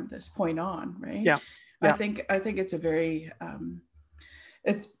live from this point on, right? Yeah. I think it's a very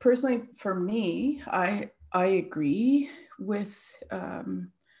it's personally for me, I agree with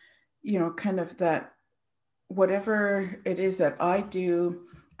you know, kind of that whatever it is that I do,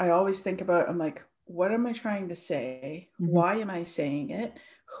 I always think about, I'm like, what am I trying to say? Mm-hmm. Why am I saying it?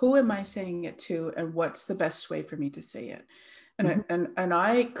 Who am I saying it to? And what's the best way for me to say it? And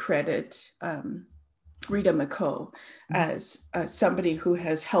I credit Rita McCoe as somebody who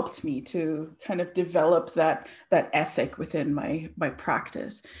has helped me to kind of develop that ethic within my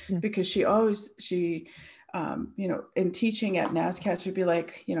practice, because she you know, in teaching at NSCAD, she'd be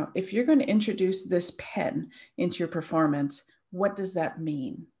like, you know, if you're going to introduce this pen into your performance, what does that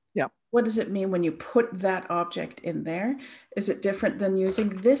mean? Yeah. What does it mean when you put that object in there? Is it different than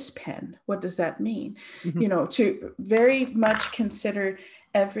using this pen? What does that mean? You know, to very much consider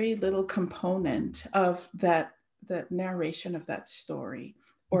every little component of the narration of that story,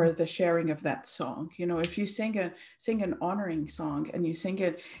 or the sharing of that song. You know, if you sing an honoring song and you sing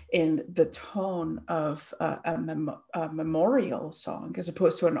it in the tone of a memorial song as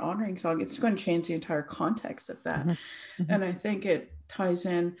opposed to an honoring song, it's going to change the entire context of that. And I think it ties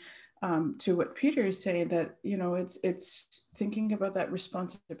in to what Peter is saying, that, you know, it's thinking about that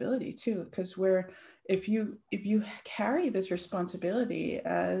responsibility too, because if you carry this responsibility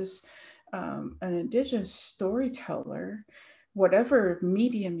as an Indigenous storyteller, whatever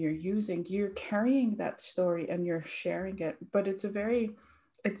medium you're using, you're carrying that story and you're sharing it. But it's a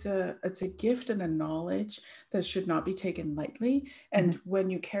gift and a knowledge that should not be taken lightly. And when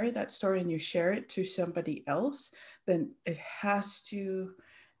you carry that story and you share it to somebody else, then you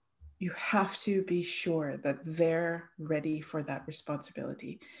have to be sure that they're ready for that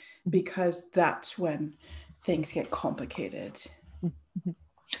responsibility, because that's when things get complicated.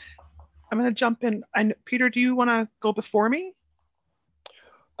 I'm going to jump in. Peter, do you want to go before me?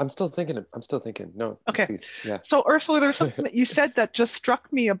 I'm still thinking. No. Okay. Please. Yeah. So Ursula, there's something that you said that just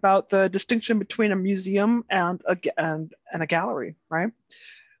struck me about the distinction between a museum and a gallery, right?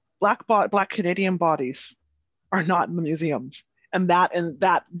 Black Canadian bodies are not in the museums, and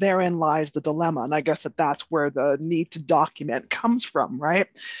that therein lies the dilemma. And I guess that's where the need to document comes from, right?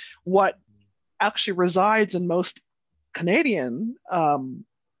 What actually resides in most Canadian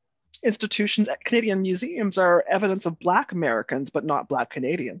institutions, Canadian museums, are evidence of Black Americans, but not Black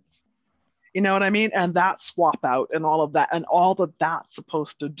Canadians. You know what I mean? And that swap out and all of that, and all that that's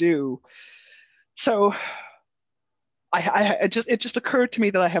supposed to do. So it just occurred to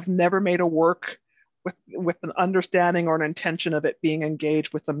me that I have never made a work with an understanding or an intention of it being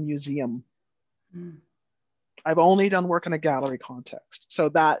engaged with a museum. I've only done work in a gallery context. So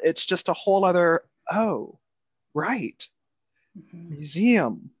that it's just a whole other, oh, right,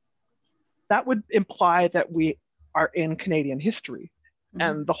 museum. That would imply that we are in Canadian history.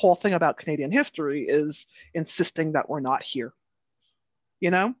 And the whole thing about Canadian history is insisting that we're not here.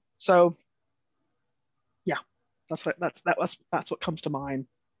 You know? So yeah, that's what comes to mind.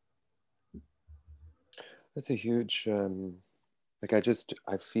 That's a huge like I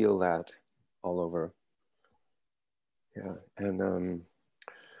feel that all over. Yeah. And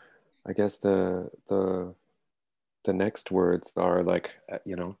I guess the next words are like,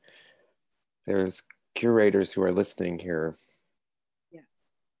 you know, there's curators who are listening here. Yeah.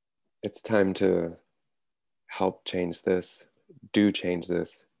 It's time to help change this, do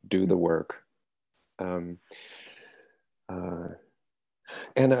the work. And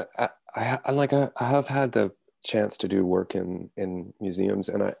I have had the chance to do work in museums,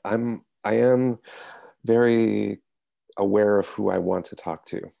 and I am very aware of who I want to talk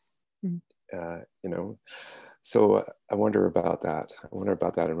to. Mm-hmm. You know, so I wonder about that. I wonder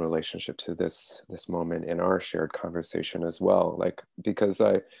about that in relationship to this moment in our shared conversation as well. Like, because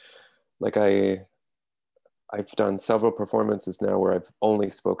I've done several performances now where I've only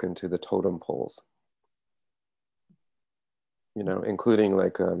spoken to the totem poles, you know, including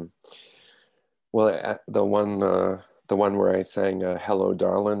like, the one where I sang "Hello,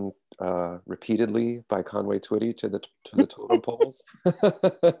 Darlin'" repeatedly by Conway Twitty to the totem poles.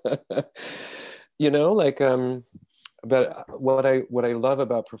 You know, like, but what I love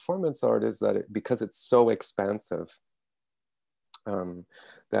about performance art is that because it's so expansive,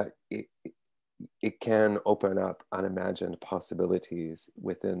 that it can open up unimagined possibilities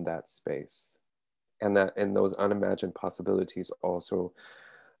within that space, and those unimagined possibilities also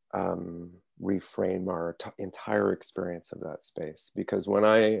reframe our entire experience of that space. Because when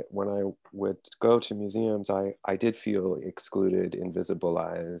I would go to museums, I did feel excluded,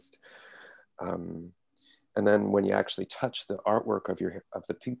 invisibilized, and then when you actually touch the artwork of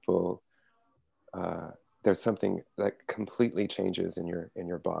the people, there's something that completely changes in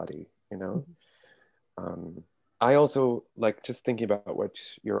your body, you know. I also like just thinking about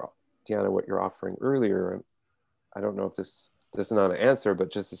Deanna, what you're offering earlier. I don't know if this is not an answer,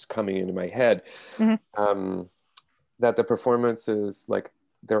 but just is coming into my head. Mm-hmm. That the performances, like,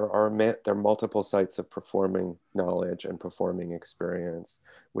 there are multiple sites of performing knowledge and performing experience,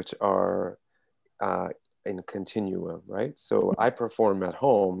 which are in continuum, right? So I perform at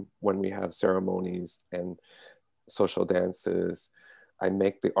home when we have ceremonies and social dances. I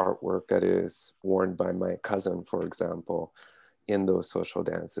make the artwork that is worn by my cousin, for example, in those social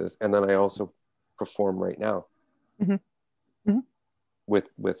dances. And then I also perform right now. Mm-hmm. Mm-hmm.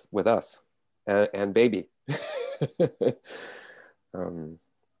 with us and baby.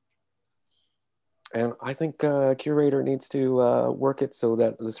 And I think curator needs to work it so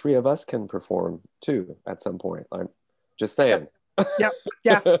that the three of us can perform too at some point. I'm just saying. Yeah.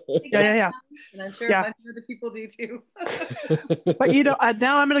 And I'm sure a bunch of other people do too. But you know,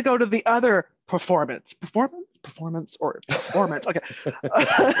 now I'm going to go to the other performance. Okay.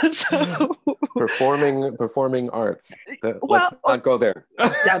 So, performing arts. Well, let's not go there.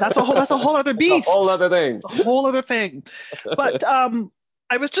 Yeah, that's a whole other beast. A whole other thing. It's a whole other thing. But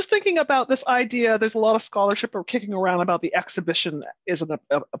I was just thinking about this idea. There's a lot of scholarship kicking around about the exhibition isn't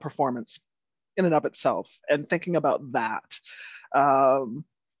a performance in and of itself, and thinking about that.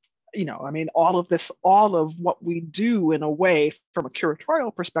 You know, I mean, all of what we do in a way from a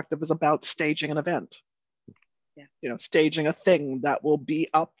curatorial perspective is about staging an event. Yeah. You know, staging a thing that will be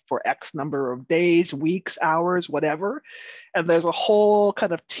up for X number of days, weeks, hours, whatever. And there's a whole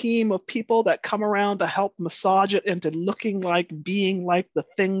kind of team of people that come around to help massage it into being like the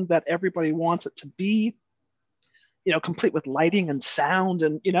thing that everybody wants it to be. You know, complete with lighting and sound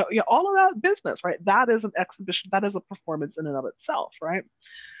and, you know, all of that business, right? That is an exhibition, that is a performance in and of itself, right?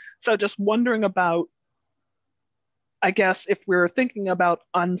 So just wondering about, I guess, if we're thinking about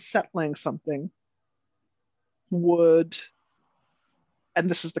unsettling something, and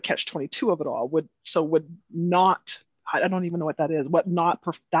this is the catch-22 of it all, would not, I don't even know what that is,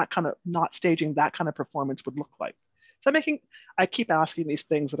 not staging that kind of performance would look like. So I keep asking these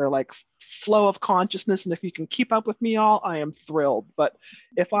things that are like flow of consciousness, and if you can keep up with me all, I am thrilled. But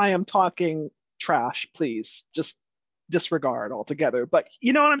if I am talking trash, please just disregard altogether. But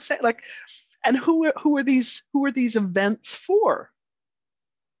you know what I'm saying? Like, and who are these events for?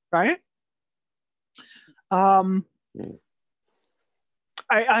 Right? I'm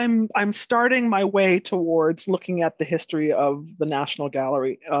starting my way towards looking at the history of the National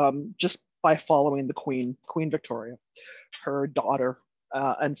Gallery, just by following the Queen Victoria. Her daughter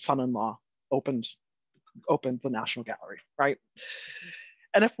and son-in-law opened the National Gallery, right?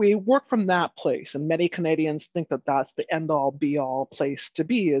 And if we work from that place, and many Canadians think that that's the end-all be-all place to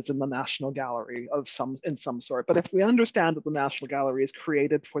be, is in the National Gallery in some sort. But if we understand that the National Gallery is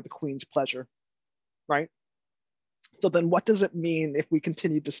created for the Queen's pleasure, right? So then what does it mean if we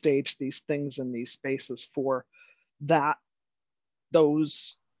continue to stage these things in these spaces for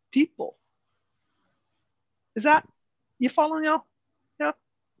those people? Is that, you following now? Yeah.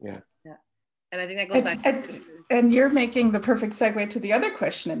 Yeah. And I think that goes back. And you're making the perfect segue to the other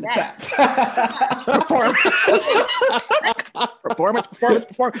question in the chat. Performance.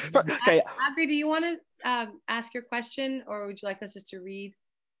 Okay. Audrey, do you want to ask your question, or would you like us just to read?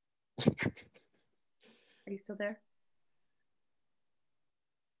 Are you still there?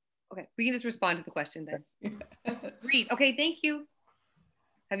 Okay, we can just respond to the question then. Read. Okay, thank you.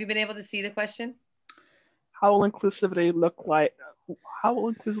 Have you been able to see the question? How will inclusivity look like? How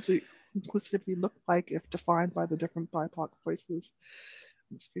will inclusivity? inclusivity look like if defined by the different BIPOC voices?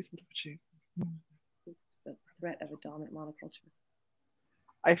 The threat of a dominant monoculture.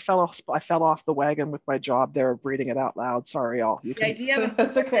 I fell off the wagon with my job there of reading it out loud. Sorry, y'all. You The can. idea of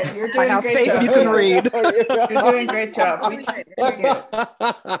That's okay. You're I doing a have great faith job. you can read. You're doing a great job. We can hear it.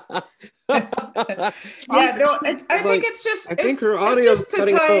 Yeah, no, I think it's just, I think it's, her it's audio's just to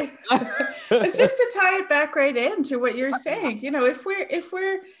cutting tie, out. it's just to tie it back right into what you're saying. You know, if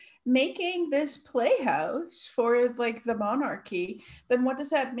we're making this playhouse for like the monarchy, then what does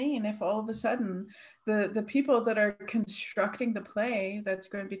that mean if all of a sudden the people that are constructing the play that's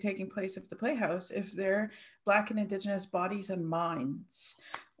going to be taking place at the playhouse, if they're Black and Indigenous bodies and minds,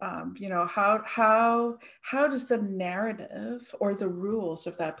 you know, how does the narrative or the rules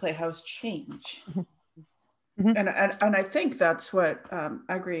of that playhouse change? Mm-hmm. And I think that's what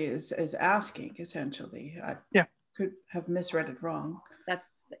Agri is asking essentially. I could have misread it wrong.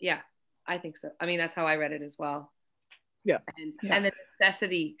 Yeah, I think so. I mean, that's how I read it as well. Yeah. And the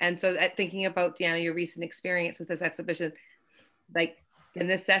necessity. And so thinking about, Deanna, your recent experience with this exhibition, like the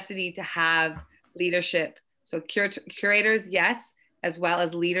necessity to have leadership. So curators, yes, as well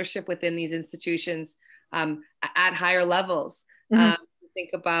as leadership within these institutions at higher levels. Mm-hmm.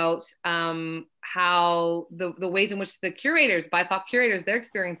 Think about how the ways in which the curators, BIPOC curators, their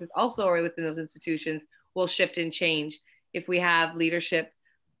experiences also are within those institutions will shift and change if we have leadership,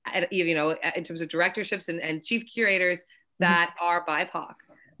 you know, in terms of directorships and chief curators that are BIPOC.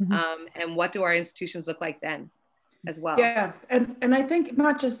 And what do our institutions look like then as well? Yeah, and I think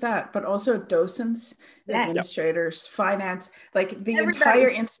not just that, but also docents, administrators, finance, like the entire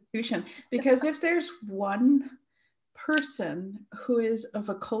institution. Because if there's one person who is of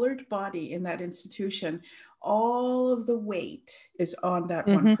a colored body in that institution, all of the weight is on that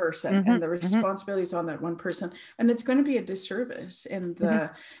one person, and the responsibility is on that one person, and it's going to be a disservice in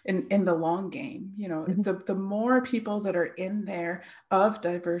the in the long game. You know, the more people that are in there of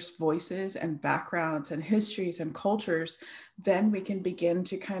diverse voices and backgrounds and histories and cultures, then we can begin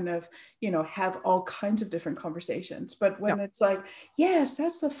to kind of, you know, have all kinds of different conversations. But when it's like, yes,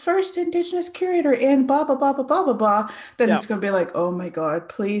 that's the first Indigenous curator in blah blah blah blah blah blah blah, then it's going to be like, oh my God,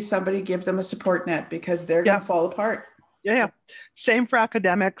 please somebody give them a support net because they're going to fall apart. Same for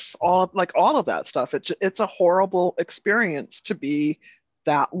academics, all of that stuff. It's a horrible experience to be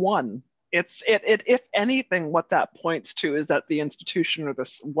that one. It if anything, what that points to is that the institution or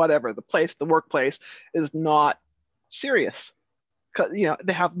this whatever, the place, the workplace is not serious. Because, you know,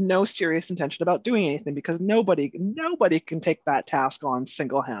 they have no serious intention about doing anything because nobody can take that task on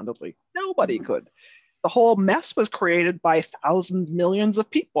single-handedly. Nobody could. The whole mess was created by thousands, millions of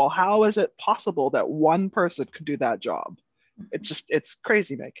people. How is it possible that one person could do that job? It's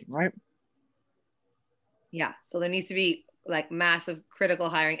crazy making, right? Yeah, so there needs to be like massive critical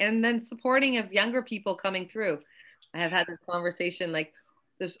hiring and then supporting of younger people coming through. I have had this conversation like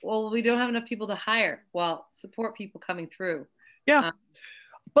this, well, we don't have enough people to hire. Well, support people coming through. Yeah.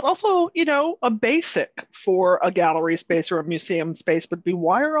 But also, you know, a basic for a gallery space or a museum space would be,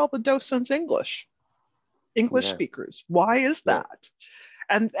 why are all the docents English speakers? Why is that?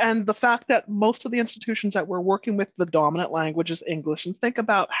 And the fact that most of the institutions that we're working with, the dominant language is English, and think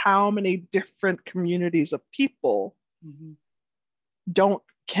about how many different communities of people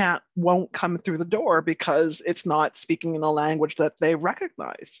won't come through the door because it's not speaking in a language that they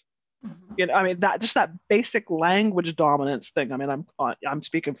recognize. You know, I mean, that basic language dominance thing. I mean, I'm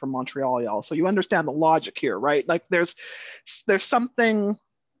speaking from Montreal, y'all, so you understand the logic here, right? Like there's something,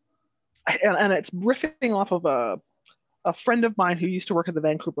 and it's riffing off of a friend of mine who used to work at the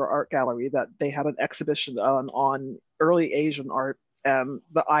Vancouver Art Gallery, that they had an exhibition on early Asian art, and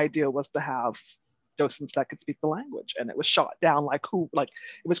the idea was to have docents that could speak the language, and it was shot down like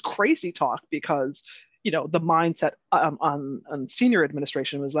it was crazy talk because, you know, the mindset on senior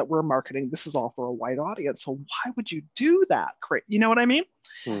administration was that we're marketing, this is all for a white audience, so why would you do that? You know what I mean?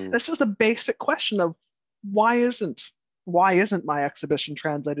 This is a basic question of why isn't my exhibition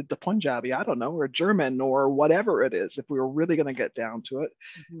translated to Punjabi, I don't know, or German or whatever it is, if we were really going to get down to it,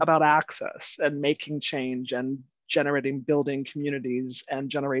 about access and making change and building communities and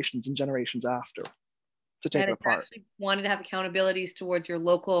generations after to take it apart. Actually wanted to have accountabilities towards your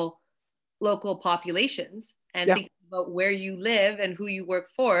local populations and thinking about where you live and who you work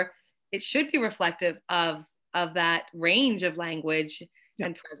for. It should be reflective of that range of language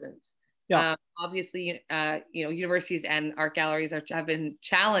and presence. Obviously, you know, universities and art galleries have been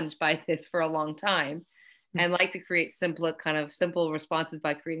challenged by this for a long time, and like to create simple responses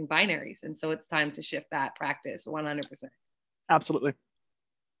by creating binaries. And so it's time to shift that practice 100%. Absolutely.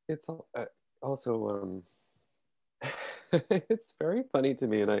 It's also It's very funny to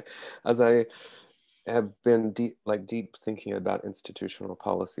me. And as I have been deep thinking about institutional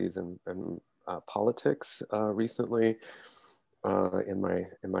policies and politics recently, in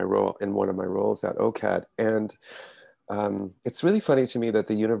one of my roles at OCAD, and it's really funny to me that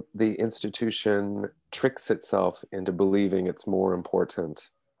the institution tricks itself into believing it's more important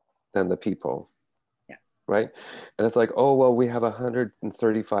than the people. Yeah. Right? And it's like, oh, well, we have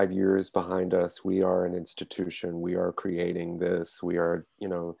 135 years behind us. We are an institution. We are creating this. We are,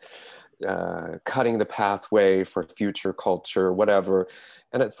 cutting the pathway for future culture, whatever.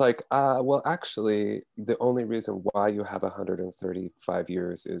 And it's like, well, actually, the only reason why you have 135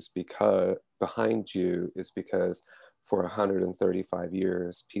 years behind you is because for 135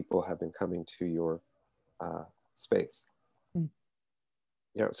 years, people have been coming to your space.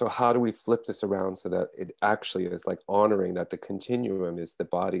 So how do we flip this around so that it actually is like honoring that the continuum is the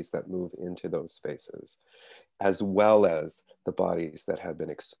bodies that move into those spaces, as well as the bodies that have been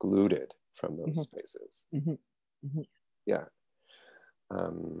excluded from those spaces. Yeah.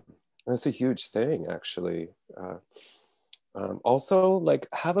 That's a huge thing, actually. Also, like,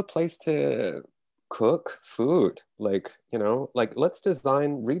 have a place to cook food, let's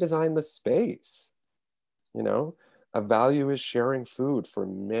redesign the space. A value is sharing food for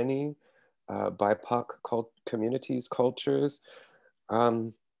many BIPOC communities, cultures. I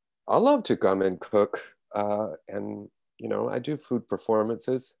love to come and cook, and I do food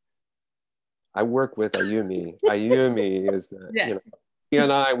performances. I work with Ayumi. Ayumi is that, he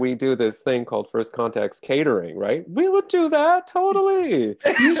and we do this thing called First Contacts Catering, right? We would do that, totally.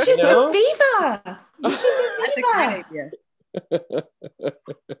 You should do Viva. You should do That's Viva. a great idea.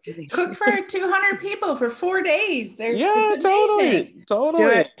 Cook for 200 people for 4 days. It's totally. Do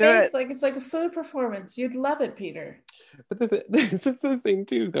it. Like it's like a food performance. You'd love it, Peter. But this is the thing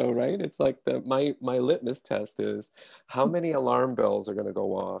too, though, right? It's like my litmus test is how many alarm bells are going to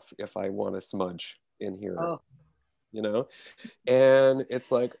go off if I want to smudge in here. And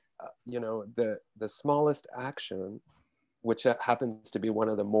it's like the smallest action, which happens to be one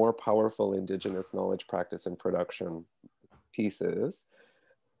of the more powerful indigenous knowledge practice and production pieces,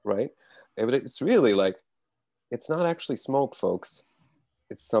 right? But it's really like, it's not actually smoke, folks.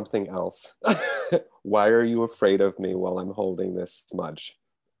 It's something else. Why are you afraid of me while I'm holding this smudge?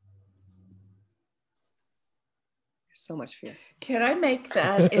 There's so much fear. Can I make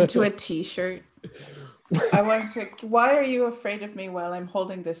that into a t-shirt? I want to. Why are you afraid of me while I'm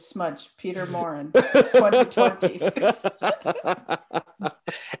holding this smudge? Peter Morin, 2020.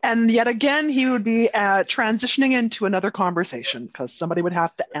 And yet again, he would be transitioning into another conversation because somebody would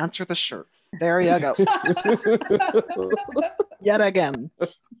have to answer the shirt. There you go. Yet again.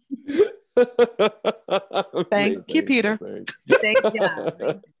 Thank you, Peter.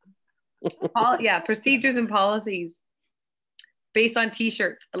 Procedures and policies based on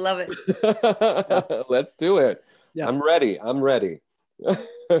t-shirts. I love it. Let's do it. Yeah. I'm ready.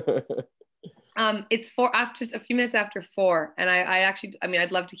 It's just a few minutes after 4, and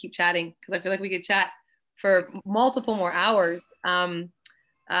I'd love to keep chatting because I feel like we could chat for multiple more hours. But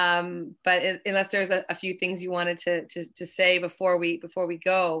unless there's a few things you wanted to say before we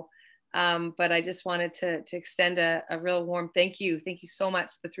go, but I just wanted to extend a real warm thank you so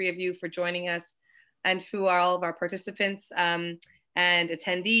much, the three of you, for joining us, and who are all of our participants and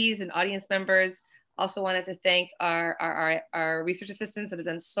attendees and audience members. Also wanted to thank our research assistants that have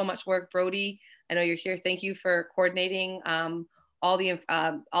done so much work. Brody, I know you're here. Thank you for coordinating all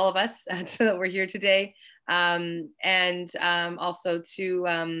of us so that we're here today. And also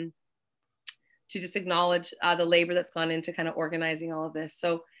to just acknowledge the labor that's gone into kind of organizing all of this.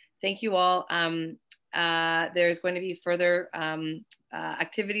 So thank you all. There's going to be further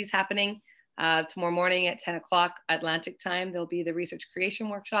activities happening tomorrow morning at 10 o'clock Atlantic time. There'll be the research creation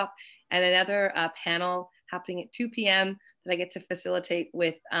workshop and another panel happening at 2 p.m. that I get to facilitate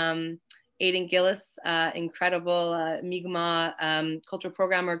with Aidan Gillis, incredible Mi'kmaq cultural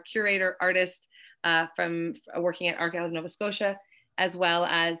programmer, curator, artist from working at Archive Nova Scotia, as well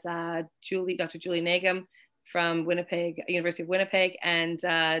as Dr. Julie Nagum from University of Winnipeg, and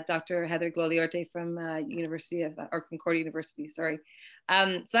Dr. Heather Gloliorte from Concordia University, sorry.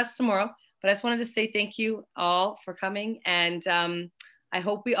 So that's tomorrow, but I just wanted to say thank you all for coming, and I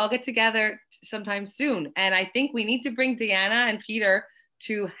hope we all get together sometime soon. And I think we need to bring Deanna and Peter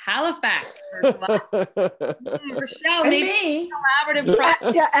to Halifax. Rochelle, maybe me. Collaborative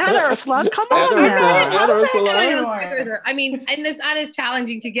project. Yeah, and Ursula, come on. Ursula. I mean, and that is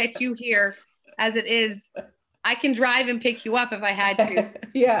challenging to get you here as it is. I can drive and pick you up if I had to.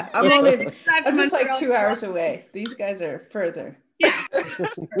 Yeah, I'm just like 2 hours away. These guys are further.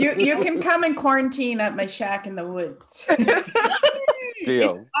 Yeah. You can come and quarantine at my shack in the woods.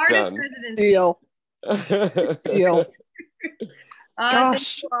 Deal. Artist Done. residency. Deal. Deal. Thank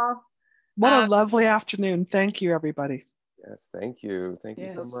Gosh. you all. What a lovely afternoon. Thank you, everybody. Yes, thank you. Thank you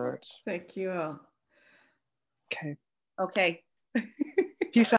so much. Thank you all. Okay. Okay.